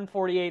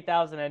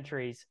 148,000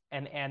 entries,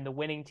 and the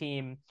winning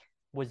team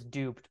was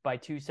duped by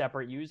 2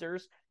 separate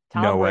users.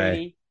 No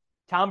way.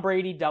 Tom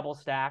Brady double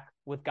stack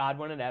with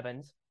Godwin and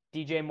Evans,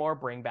 DJ Moore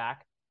bring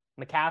back,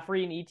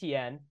 McCaffrey and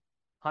ETN,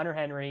 Hunter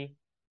Henry,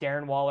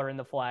 Darren Waller in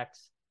the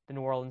flex, the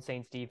New Orleans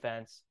Saints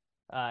defense,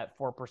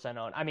 4%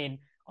 owned. I mean,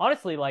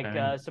 honestly,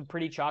 some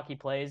pretty chalky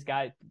plays.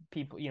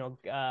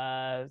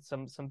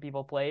 Some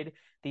people played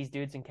these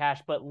dudes in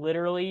cash, but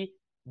literally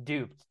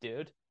duped,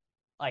 dude.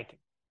 Like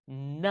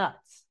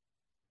nuts.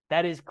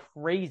 That is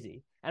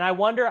crazy. And I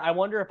wonder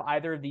if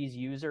either of these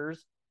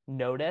users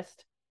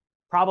noticed.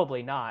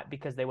 Probably not,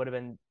 because they would have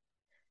been.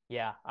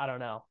 Yeah, I don't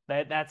know.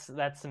 That's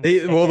some.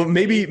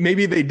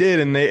 Maybe they did,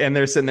 and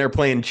they're sitting there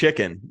playing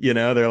chicken.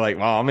 They're like,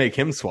 well, I'll make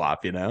him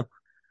swap.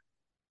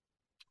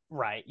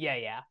 Right.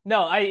 Yeah.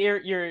 No,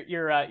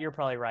 you're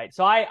probably right.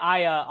 So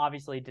I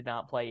obviously did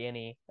not play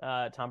any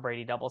Tom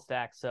Brady double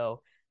stack,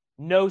 so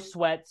no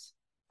sweats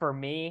for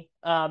me.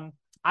 I'm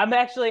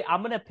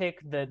gonna pick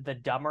the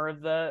dumber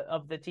of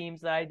the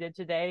teams that I did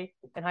today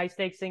in high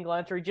stakes single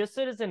entry, just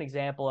as an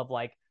example of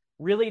like,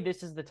 really,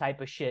 this is the type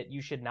of shit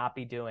you should not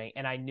be doing.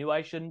 And I knew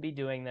I shouldn't be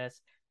doing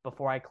this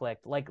before I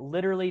clicked. Like,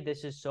 literally,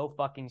 this is so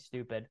fucking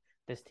stupid,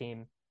 this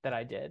team that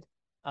I did.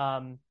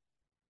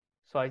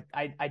 So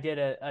I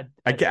did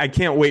I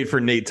can't wait for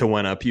Nate to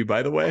one up you,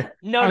 by the way.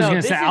 I was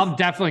gonna say, I'm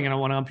definitely gonna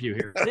one up you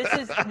here.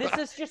 This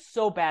is just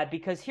so bad,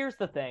 because here's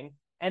the thing,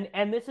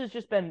 and this has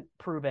just been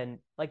proven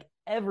like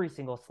every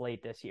single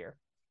slate this year.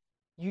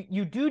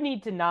 You do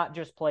need to not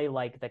just play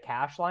like the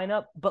cash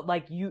lineup, but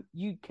like you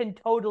can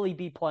totally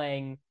be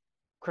playing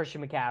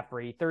Christian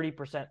McCaffrey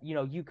 30%.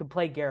 You could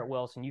play Garrett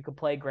Wilson, you could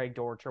play Greg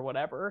Dortch or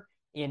whatever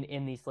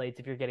in these slates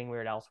if you're getting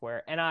weird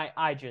elsewhere. And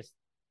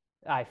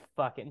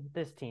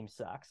this team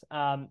sucks.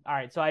 All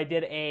right, so I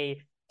did a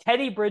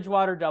Teddy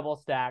Bridgewater double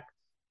stack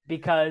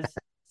because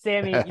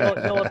Sammy,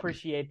 you'll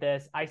appreciate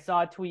this. I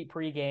saw a tweet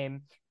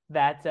pregame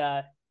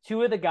that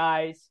two of the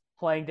guys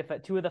playing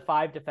two of the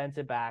 5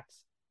 defensive backs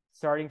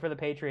starting for the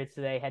Patriots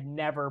today had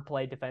never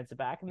played defensive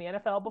back in the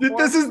NFL before.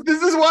 This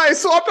is why I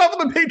swapped off of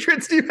the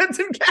Patriots defense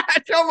in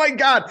cash. Oh my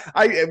God.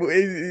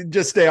 I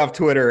just stay off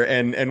Twitter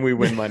and we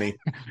win money.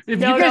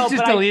 If you guys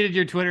just deleted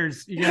your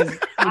Twitters, you guys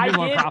would be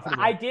more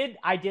profitable.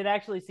 I did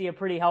actually see a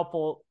pretty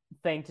helpful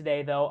thing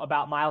today though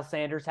about Miles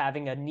Sanders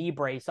having a knee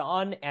brace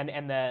on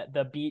and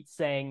the beat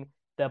saying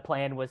the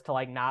plan was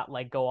to not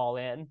go all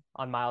in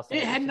on Miles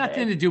Sanders. It had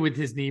nothing to do with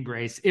his knee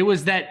brace. It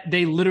was that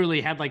they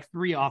literally had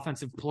 3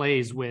 offensive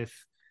plays with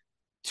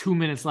 2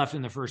 minutes left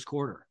in the first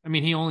quarter. I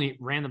mean, he only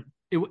ran them.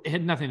 It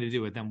had nothing to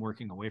do with them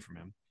working away from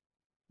him.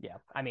 Yeah.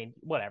 I mean,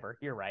 whatever.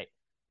 You're right.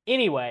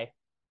 Anyway,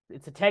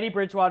 it's a Teddy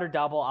Bridgewater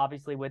double,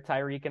 obviously with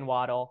Tyreek and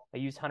Waddle. I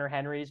use Hunter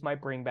Henry as my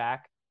bring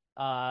back.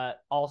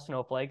 All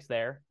snowflakes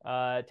there.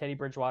 Teddy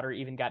Bridgewater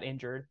even got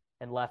injured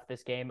and left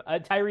this game.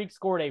 Tyreek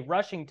scored a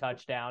rushing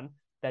touchdown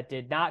that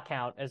did not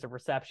count as a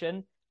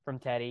reception from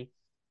Teddy.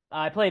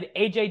 I played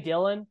AJ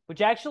Dillon,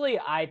 which actually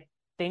I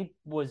think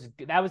was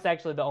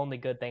actually the only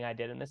good thing I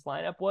did in this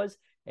lineup was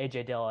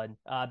AJ Dillon.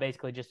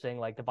 Basically just saying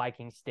the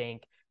Vikings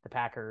stink, the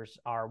Packers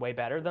are way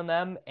better than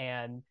them,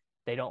 and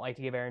they don't like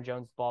to give Aaron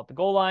Jones the ball at the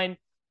goal line.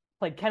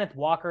 Played Kenneth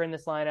Walker in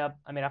this lineup.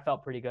 I mean, I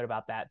felt pretty good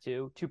about that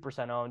too.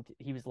 2% owned.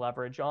 He was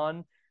leverage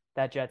on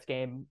that Jets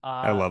game.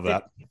 I love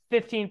that.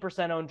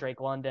 15% owned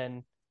Drake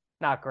London.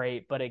 Not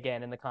great, but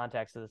again, in the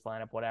context of this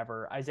lineup,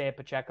 whatever. Isaiah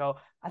Pacheco.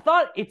 I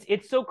thought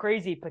it's so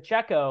crazy.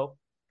 Pacheco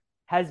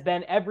has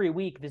been every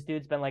week. This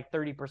dude's been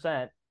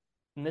 30%.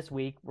 And this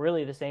week,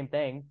 really the same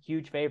thing.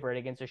 Huge favorite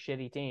against a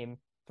shitty team,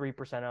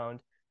 3% owned.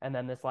 And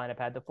then this lineup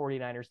had the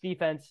 49ers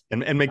defense.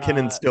 And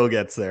McKinnon still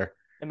gets there.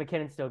 And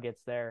McKinnon still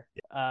gets there.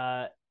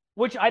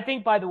 Which I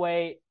think, by the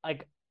way,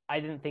 I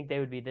didn't think they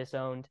would be this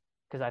owned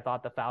because I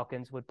thought the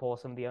Falcons would pull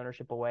some of the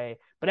ownership away.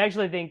 But I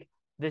actually think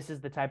this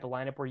is the type of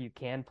lineup where you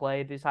can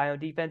play these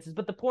high-owned defenses.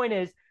 But the point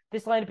is,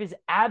 this lineup is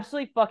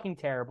absolutely fucking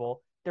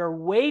terrible. There are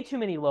way too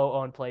many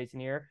low-owned plays in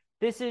here.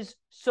 This is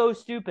so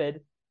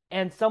stupid,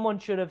 and someone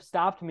should have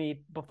stopped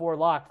me before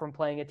lock from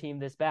playing a team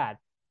this bad.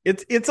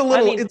 It's a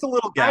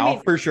little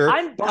gal for sure.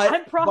 I'm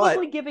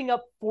probably giving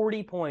up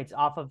 40 points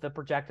off of the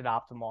projected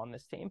optimal on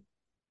this team.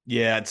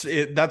 Yeah,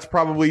 that's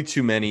probably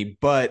too many.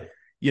 But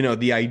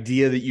the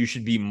idea that you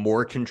should be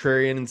more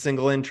contrarian in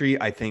single entry,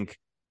 I think,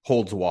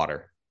 holds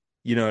water.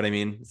 You know what I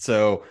mean?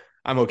 So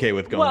I'm okay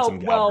with going some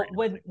gal.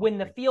 Well, when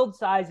the field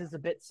size is a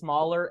bit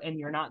smaller and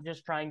you're not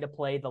just trying to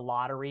play the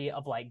lottery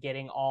of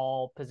getting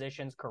all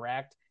positions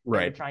correct,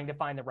 right? You're trying to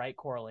find the right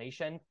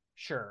correlation.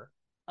 Sure.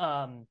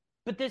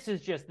 But this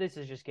is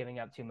just giving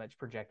up too much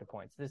projected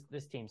points.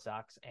 This team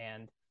sucks,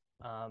 and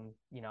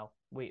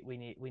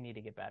we need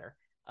to get better.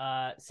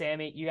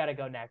 Sammy, you got to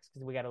go next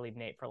because we got to leave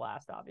Nate for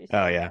last, obviously.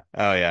 Oh yeah.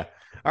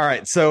 All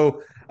right.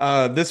 So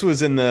this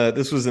was in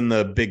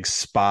the Big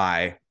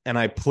Spy, and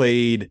I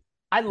played.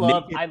 I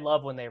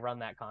love when they run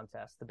that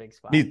contest, the Big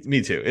Spy.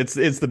 Me too.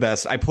 It's the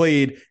best. I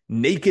played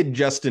naked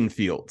Justin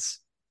Fields.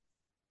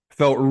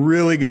 Felt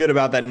really good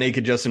about that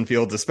naked Justin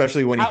Fields,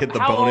 especially when he hit the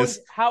bonus.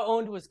 How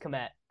owned was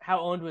Komet?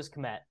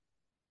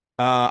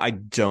 I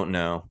don't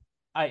know.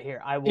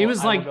 He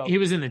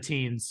was in the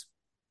teens.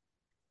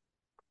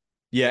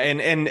 Yeah,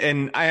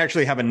 and I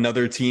actually have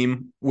another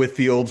team with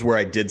Fields where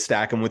I did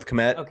stack him with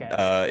Komet.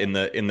 Okay. In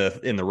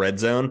the red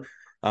zone.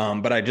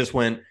 But I just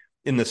went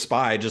in the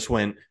SPY, just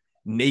went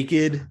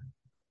naked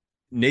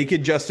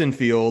Justin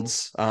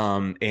Fields.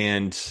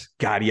 And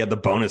God, he had the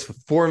bonus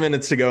with 4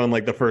 minutes to go in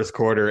like the first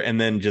quarter, and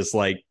then just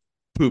like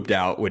pooped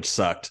out, which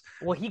sucked.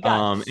 Well, he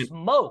got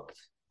smoked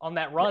on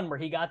that run where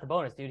he got the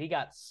bonus, dude. He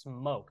got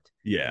smoked.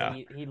 Yeah.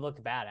 He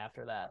looked bad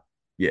after that.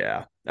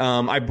 Yeah.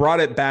 I brought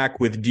it back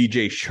with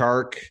DJ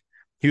Shark.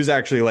 He was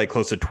actually like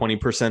close to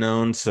 20%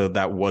 owned, so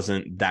that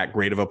wasn't that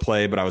great of a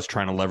play, but I was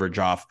trying to leverage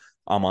off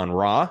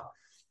Amon-Ra.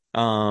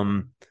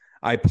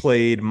 I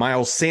played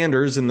Miles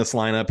Sanders in this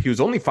lineup. He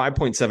was only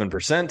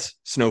 5.7%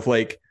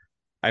 Snowflake.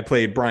 I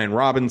played Brian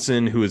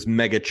Robinson, who is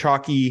mega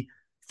chalky,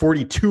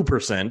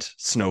 42%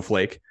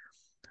 Snowflake.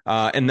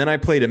 And then I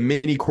played a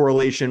mini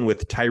correlation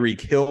with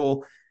Tyreek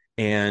Hill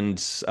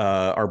and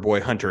our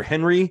boy Hunter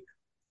Henry,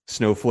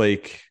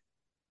 Snowflake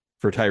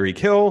for Tyreek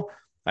Hill.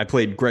 I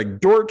played Greg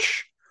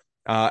Dortch,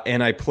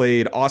 and I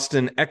played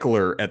Austin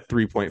Eckler at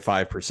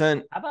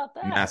 3.5%. How about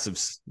that?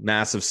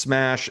 Massive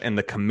smash, and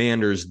the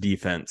Commanders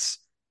defense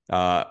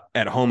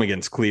at home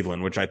against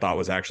Cleveland, which I thought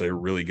was actually a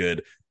really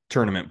good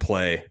tournament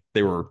play.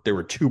 They were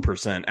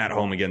 2% at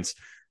home against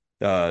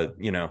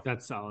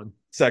that's solid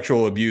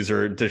sexual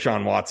abuser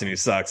Deshaun Watson, who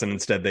sucks, and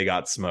instead they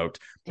got smoked.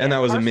 Yeah, and that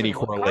was a mini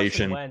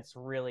correlation. Carson Wentz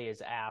really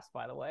is ass,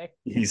 by the way.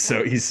 He's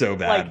so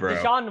bad, like, bro.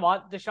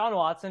 Deshaun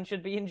Watson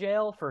should be in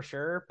jail for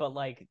sure, but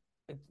like,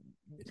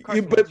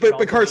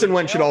 Carson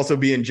Wentz should also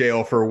be in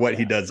jail for what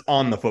he does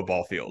on the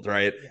football field,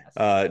 right?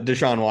 Yes.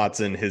 Deshaun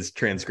Watson, his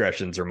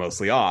transgressions are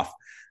mostly off.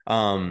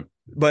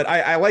 But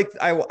I like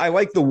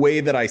the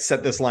way that I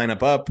set this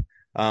lineup up.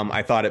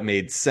 I thought it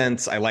made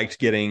sense. I liked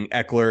getting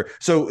Eckler.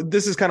 So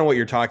this is kind of what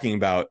you're talking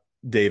about,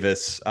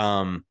 Davis.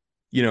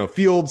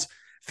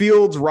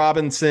 Fields,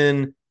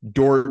 Robinson,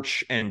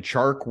 Dortch, and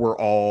Chark were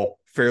all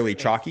fairly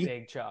chalky.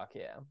 Big chalk,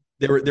 yeah.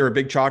 They were a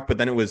big chalk, but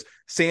then it was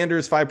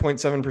Sanders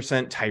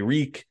 5.7%,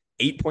 Tyreek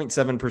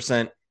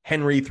 8.7%,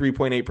 Henry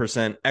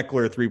 3.8%,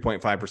 Eckler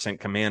 3.5%,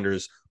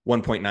 Commanders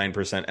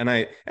 1.9%. And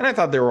I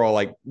thought they were all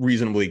like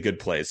reasonably good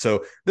plays.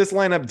 So this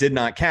lineup did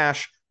not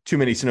cash, too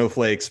many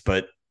snowflakes,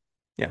 but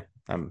yeah,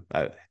 I'm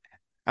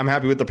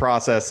happy with the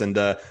process, and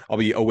I'll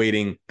be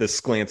awaiting the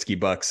Sklansky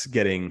bucks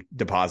getting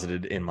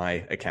deposited in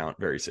my account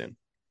very soon.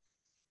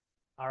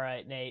 All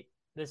right, Nate,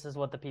 this is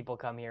what the people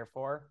come here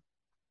for.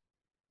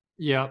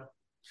 Yep.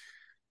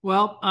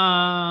 Well,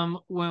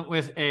 went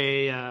with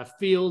a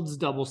Fields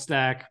double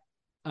stack.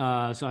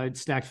 So I'd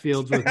stacked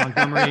Fields with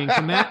Montgomery and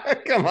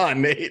Kmet. Come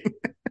on, Nate.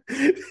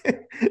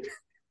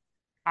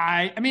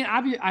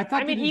 I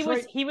thought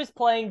he was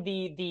playing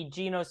the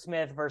Geno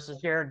Smith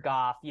versus Jared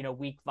Goff,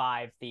 week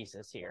 5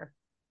 thesis here.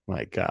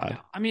 My God.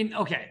 I mean,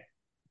 okay.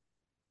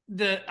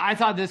 I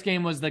thought this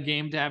game was the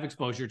game to have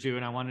exposure to,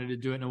 and I wanted to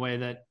do it in a way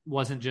that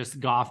wasn't just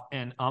Goff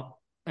and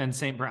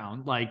St.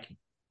 Brown.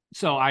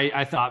 So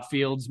I thought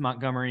Fields,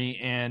 Montgomery,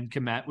 and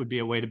Kmet would be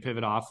a way to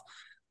pivot off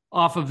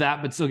of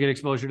that, but still get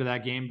exposure to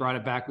that game. Brought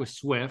it back with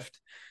Swift,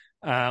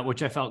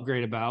 which I felt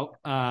great about.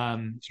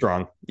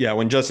 Strong. Yeah,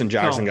 when Justin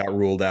Jackson got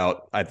ruled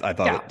out, I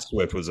thought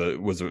Swift was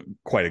a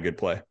quite a good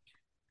play.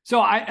 So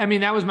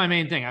that was my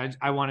main thing.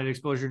 I wanted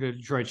exposure to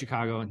Detroit,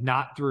 Chicago,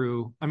 not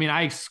through.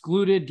 I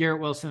excluded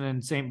Garrett Wilson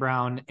and St.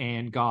 Brown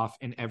and Goff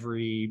in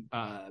every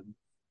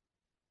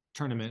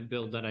tournament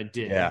build that I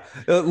did. Yeah.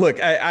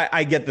 Look,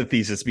 I get the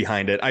thesis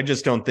behind it. I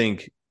just don't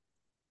think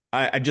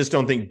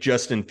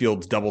Justin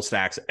Fields double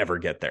stacks ever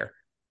get there.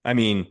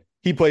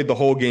 He played the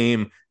whole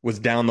game, was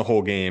down the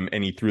whole game,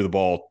 and he threw the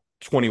ball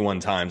 21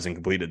 times and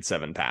completed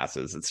 7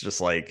 passes. It's just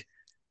like,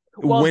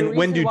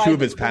 when do 2 of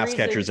his pass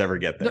catchers ever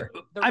get there?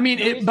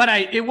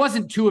 It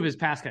wasn't 2 of his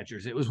pass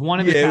catchers. It was one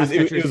of his pass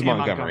catchers. It was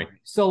Montgomery.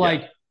 So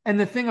and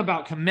the thing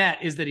about Kmet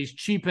is that he's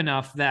cheap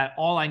enough that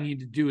all I need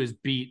to do is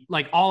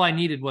all I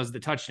needed was the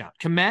touchdown.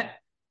 Kmet,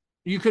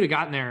 you could have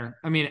gotten there.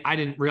 I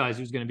didn't realize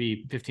he was going to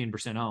be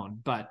 15%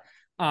 owned, but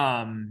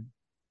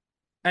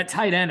at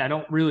tight end, I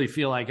don't really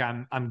feel like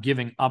I'm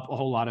giving up a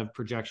whole lot of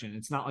projection.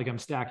 It's not like I'm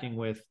stacking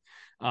with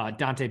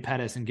Dante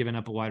Pettis and giving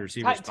up a wide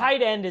receiver spot.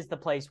 Tight end is the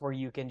place where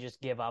you can just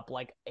give up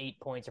like 8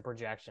 points of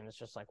projection. It's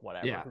just like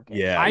whatever.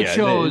 Yeah. I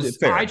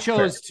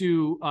chose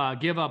to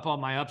give up on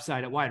my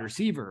upside at wide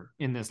receiver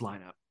in this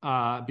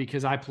lineup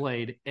because I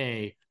played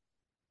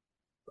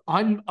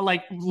I'm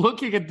like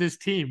looking at this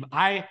team.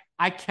 I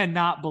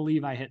cannot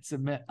believe I hit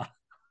submit.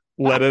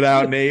 Let it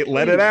out, Nate.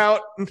 Let it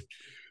out.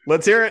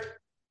 Let's hear it.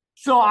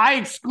 So I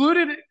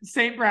excluded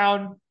St.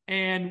 Brown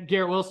and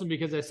Garrett Wilson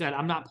because I said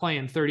I'm not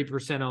playing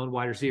 30% owned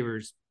wide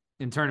receivers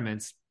in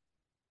tournaments,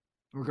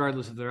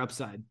 regardless of their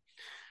upside.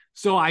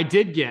 So I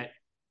did get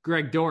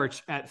Greg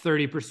Dortch at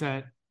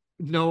 30%,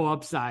 no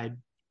upside.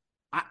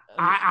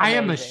 I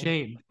am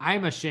ashamed.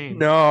 I'm ashamed.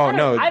 No.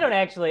 I don't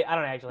actually.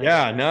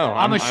 Yeah, no.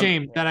 I'm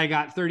ashamed that I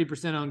got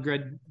 30% on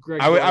Greg.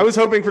 I was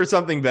hoping for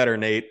something better,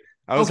 Nate.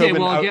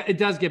 It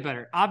does get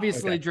better.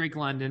 Obviously, okay. Drake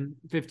London,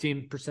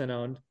 15%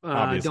 owned.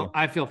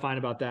 I feel fine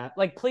about that.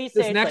 Please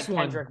say it's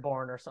like Kendrick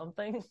Bourne or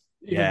something.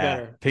 Even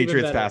better.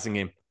 Patriots passing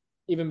game.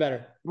 Even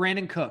better.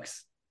 Brandon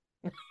Cooks.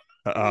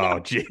 Oh,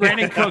 gee.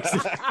 Brandon Cooks.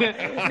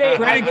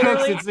 Brandon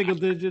Cooks in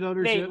single-digit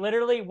ownership. Nate,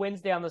 literally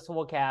Wednesday on the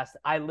Swolecast,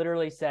 I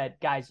literally said,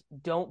 guys,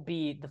 don't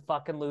be the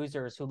fucking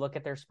losers who look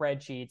at their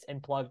spreadsheets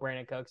and plug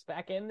Brandon Cooks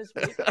back in this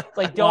week.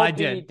 Like, I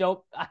did.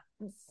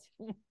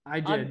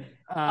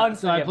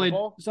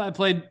 Unforgivable. So I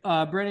played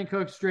Brandon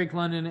Cooks, Drake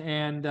London,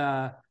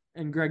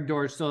 and Greg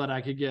Dortch so that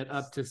I could get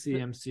up to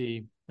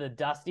CMC. The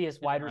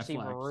dustiest wide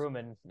receiver room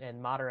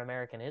in modern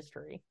American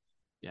history.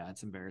 Yeah,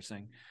 it's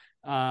embarrassing.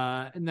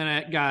 And then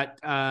I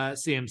got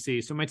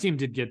CMC. So my team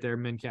did get there,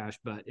 min cash,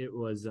 but it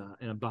was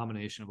an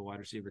abomination of a wide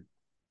receiver.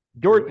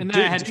 And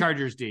then I had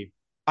Chargers D.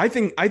 I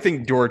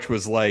think Dortch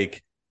was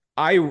like,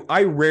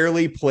 I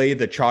rarely play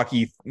the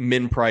chalky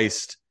min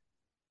priced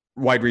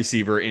wide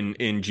receiver in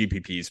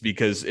GPPs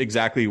because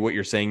exactly what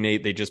you're saying,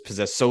 Nate, they just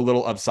possess so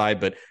little upside,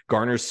 but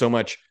garners so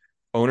much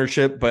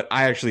ownership. But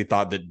I actually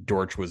thought that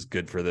Dortch was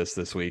good for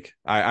this week.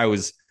 I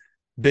was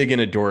big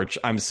into Dortch.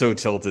 I'm so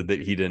tilted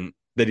that he didn't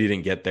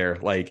get there.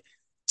 Like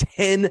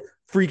 10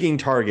 freaking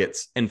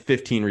targets and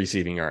 15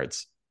 receiving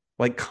yards.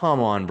 Like, come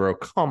on, bro.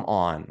 Come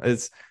on.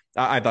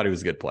 I thought he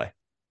was a good play.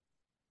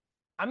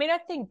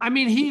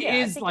 He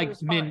is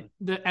like min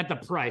at the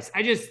price.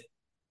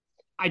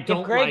 I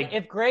don't like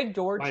if Greg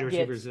Dortch wide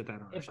receivers at that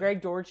ownership. If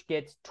Greg Dortch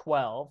gets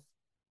 12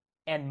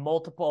 and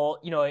multiple,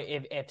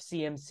 if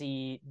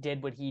CMC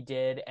did what he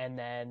did and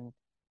then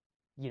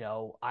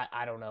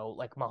I don't know,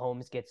 like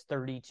Mahomes gets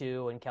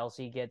 32 and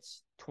Kelsey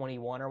gets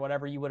 21 or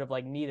whatever, you would have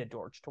like needed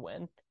Dortch to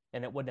win,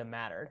 and it wouldn't have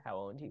mattered how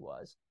owned he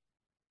was.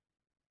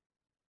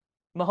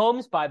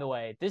 Mahomes, by the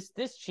way, this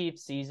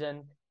Chiefs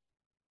season,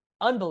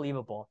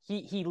 unbelievable.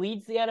 He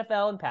leads the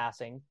NFL in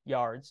passing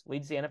yards,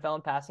 leads the NFL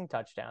in passing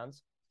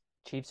touchdowns.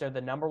 Chiefs are the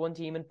number one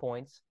team in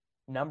points,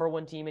 number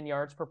one team in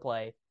yards per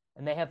play,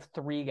 and they have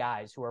 3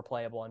 guys who are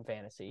playable in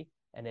fantasy,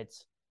 and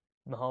it's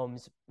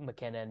Mahomes,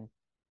 McKinnon,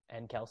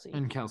 and Kelsey.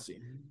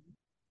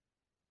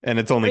 And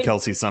it's only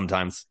Kelsey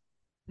sometimes.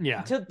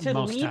 Yeah. To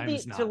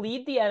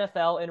lead the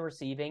NFL in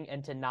receiving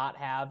and to not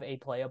have a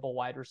playable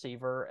wide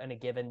receiver in a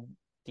given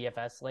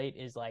DFS slate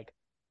is like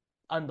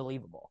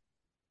unbelievable.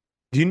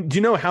 Do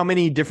you know how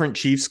many different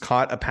Chiefs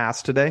caught a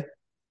pass today?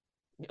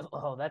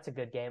 Oh, that's a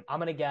good game. I'm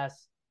going to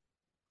guess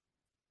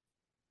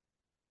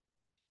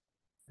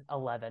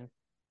 11.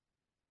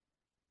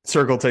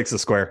 Circle takes a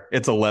square.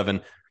 It's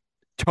 11.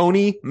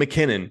 Tony,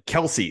 McKinnon,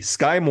 Kelsey,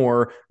 Sky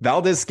Moore,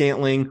 Valdez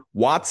Scantling,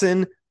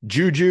 Watson,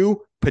 Juju,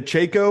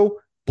 Pacheco,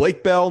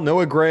 Blake Bell,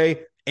 Noah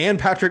Gray, and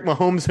Patrick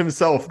Mahomes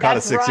himself caught a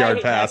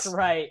 6-yard pass. That's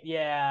right.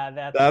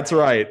 Yeah, that's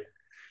right.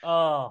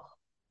 Oh,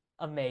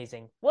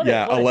 amazing. What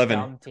a 11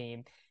 dumb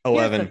team.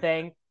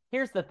 11.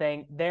 Here's the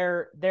thing.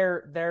 They're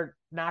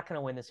not going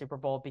to win the Super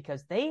Bowl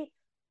because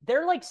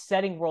they're like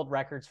setting world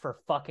records for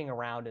fucking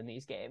around in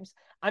these games.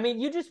 I mean,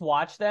 you just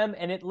watch them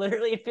and it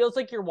feels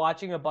like you're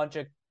watching a bunch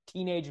of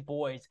teenage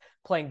boys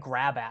playing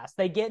grab ass.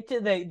 They get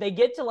to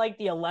like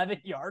the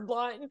 11-yard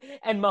line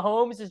and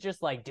Mahomes is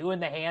just like doing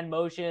the hand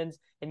motions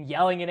and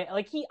yelling at it.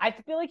 Like I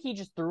feel like he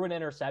just threw an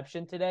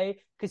interception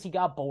today because he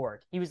got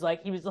bored. He was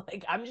like,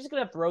 I'm just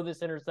going to throw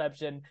this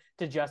interception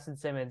to Justin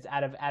Simmons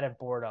out of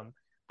boredom.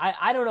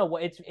 I don't know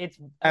what it's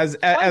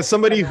as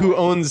somebody who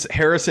owns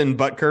Harrison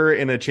Butker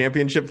in a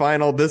championship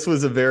final, this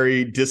was a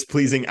very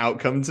displeasing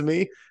outcome to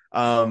me.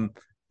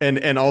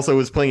 And also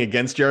was playing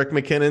against Jerick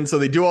McKinnon. So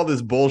they do all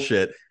this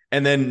bullshit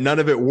and then none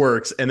of it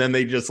works. And then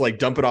they just like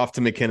dump it off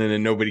to McKinnon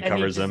and nobody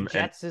covers him.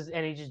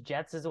 And he just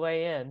jets his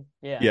way in.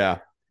 Yeah. Yeah.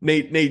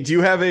 Nate, do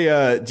you have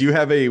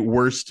a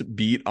worst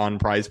beat on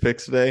Prize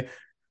Picks today?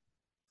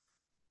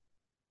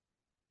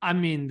 I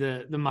mean,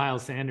 the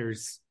Miles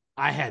Sanders,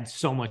 I had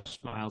so much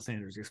Miles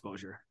Sanders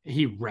exposure.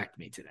 He wrecked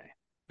me today.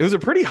 It was a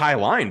pretty high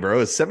line,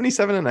 bro. It's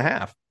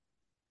 77.5.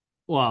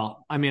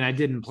 Well, I mean, I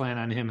didn't plan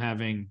on him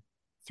having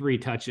 3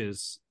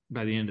 touches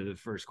by the end of the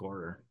first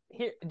quarter.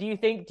 Do you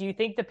think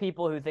the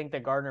people who think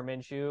that Gardner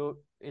Minshew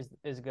is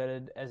as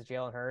good as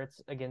Jalen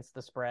Hurts against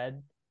the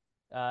spread,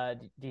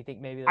 do you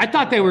think maybe I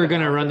thought they were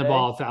going to run the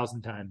ball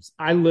 1,000 times.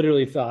 I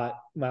literally thought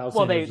Miles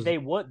Sanders they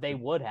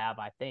would have,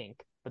 I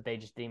think, but they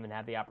just didn't even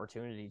have the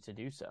opportunity to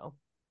do so.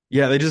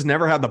 Yeah, they just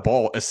never had the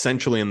ball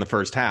essentially in the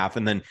first half.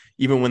 And then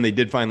even when they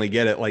did finally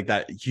get it, like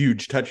that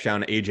huge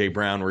touchdown to AJ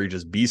Brown where he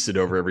just beasted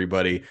over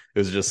everybody, it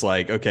was just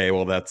like, okay,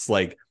 well, that's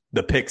like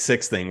the pick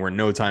 6 thing where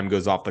no time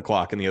goes off the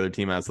clock and the other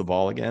team has the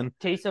ball again.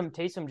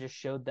 Taysom just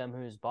showed them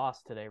who's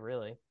boss today,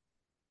 really.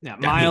 Yeah,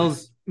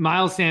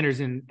 Miles Sanders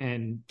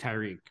and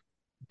Tyreek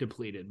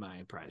depleted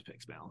my Prize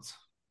Picks balance.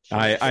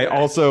 I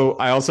also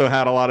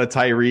had a lot of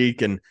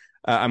Tyreek, and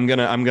I'm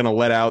gonna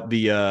let out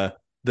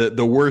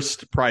the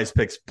worst Prize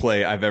Picks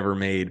play I've ever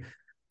made.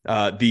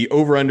 The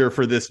over-under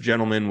for this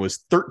gentleman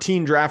was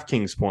 13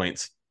 DraftKings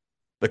points.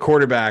 The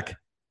quarterback,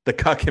 the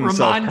cuck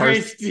himself.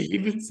 Ramondre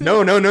Stevenson?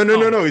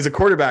 No. He's a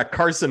quarterback,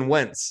 Carson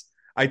Wentz.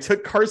 I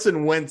took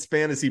Carson Wentz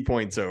fantasy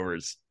points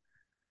overs.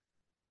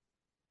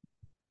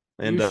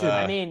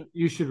 And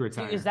you should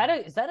retire. Is that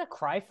a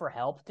cry for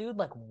help, dude?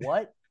 Like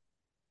what?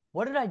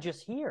 What did I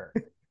just hear?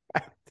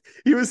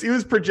 He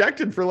was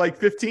projected for like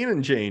 15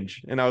 and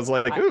change, and I was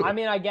like, ooh.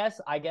 I guess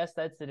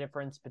that's the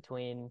difference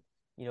between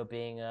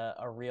being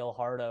a real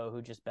hardo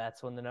who just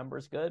bets when the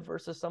number's good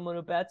versus someone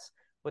who bets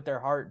with their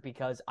heart,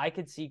 because I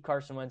could see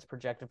Carson Wentz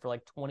projected for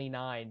like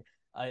 29,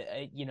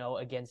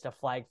 against a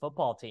flag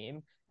football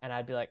team. And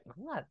I'd be like,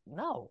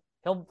 no,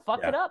 he'll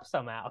fuck it up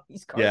somehow.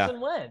 He's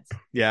Carson Wentz.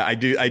 Yeah, I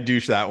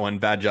douche that one.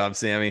 Bad job,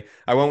 Sammy.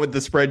 I went with the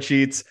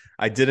spreadsheets.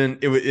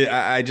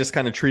 I just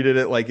kind of treated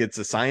it like it's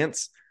a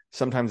science.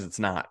 Sometimes it's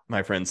not,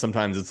 my friend.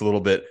 Sometimes it's a little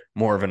bit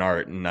more of an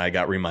art. And I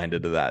got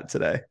reminded of that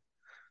today.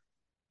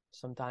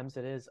 Sometimes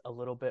it is a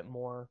little bit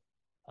more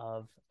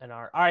of an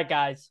art. All right,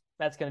 guys,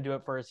 that's going to do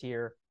it for us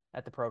here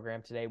at the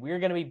program today. We are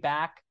going to be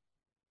back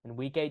in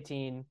week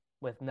 18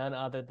 with none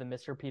other than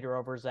Mr. Peter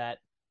Overzet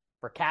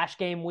for Cash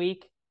Game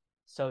Week.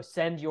 So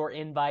send your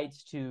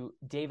invites to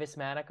Davis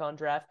Maddock on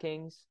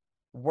DraftKings,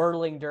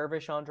 Whirling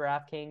Dervish on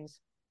DraftKings,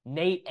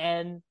 Nate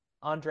N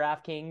on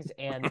DraftKings,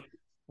 and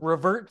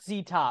Revert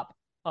Z Top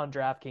on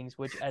DraftKings,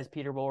 which, as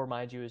Peter will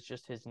remind you, is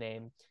just his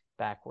name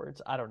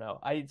backwards. I don't know.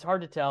 It's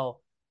hard to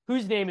tell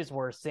whose name is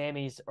worse,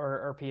 Sammy's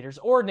or Peter's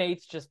or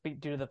Nate's, just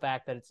due to the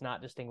fact that it's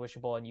not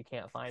distinguishable and you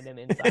can't find him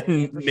inside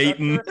the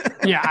infrastructure.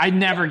 Yeah, I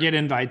never get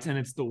invites, and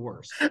it's the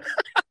worst.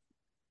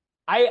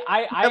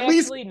 I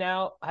actually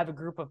now have a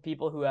group of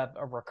people who have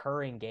a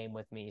recurring game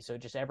with me. So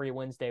just every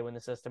Wednesday when the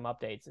system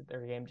updates,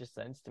 their game just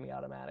sends to me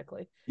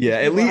automatically. Yeah,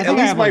 at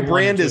least my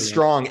brand is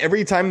strong.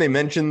 Every time they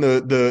mention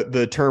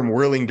the term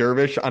Whirling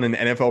Dervish on an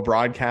NFL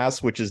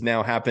broadcast, which has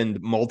now happened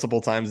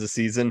multiple times this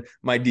season,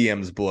 my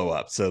DMs blow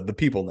up. So the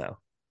people know.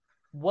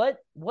 What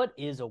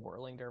is a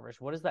Whirling Dervish?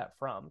 What is that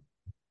from?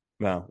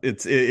 Well,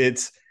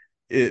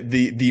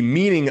 the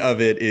meaning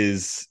of it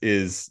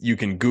is you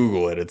can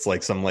Google it. It's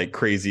like some like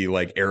crazy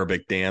like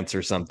Arabic dance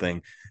or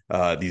something.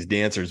 These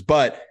dancers,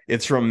 but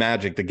it's from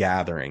Magic the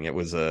Gathering. It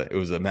was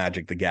a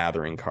Magic the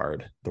Gathering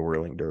card, the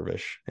Whirling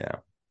Dervish. Yeah.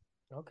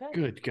 Okay.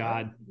 Good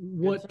God.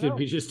 What did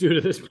we just do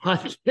to this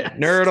podcast?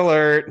 Nerd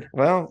alert.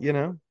 Well,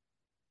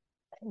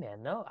 Hey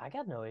man, no, I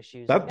got no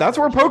issues. That's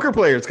where poker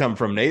players come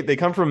from, Nate. They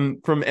come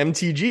from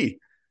MTG.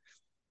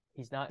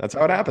 That's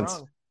how it happens.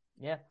 Wrong.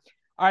 Yeah.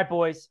 All right,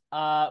 boys.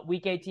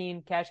 Week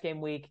 18, Cash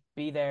Game Week.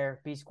 Be there,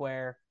 be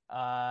square,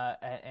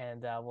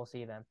 and we'll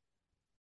see you then.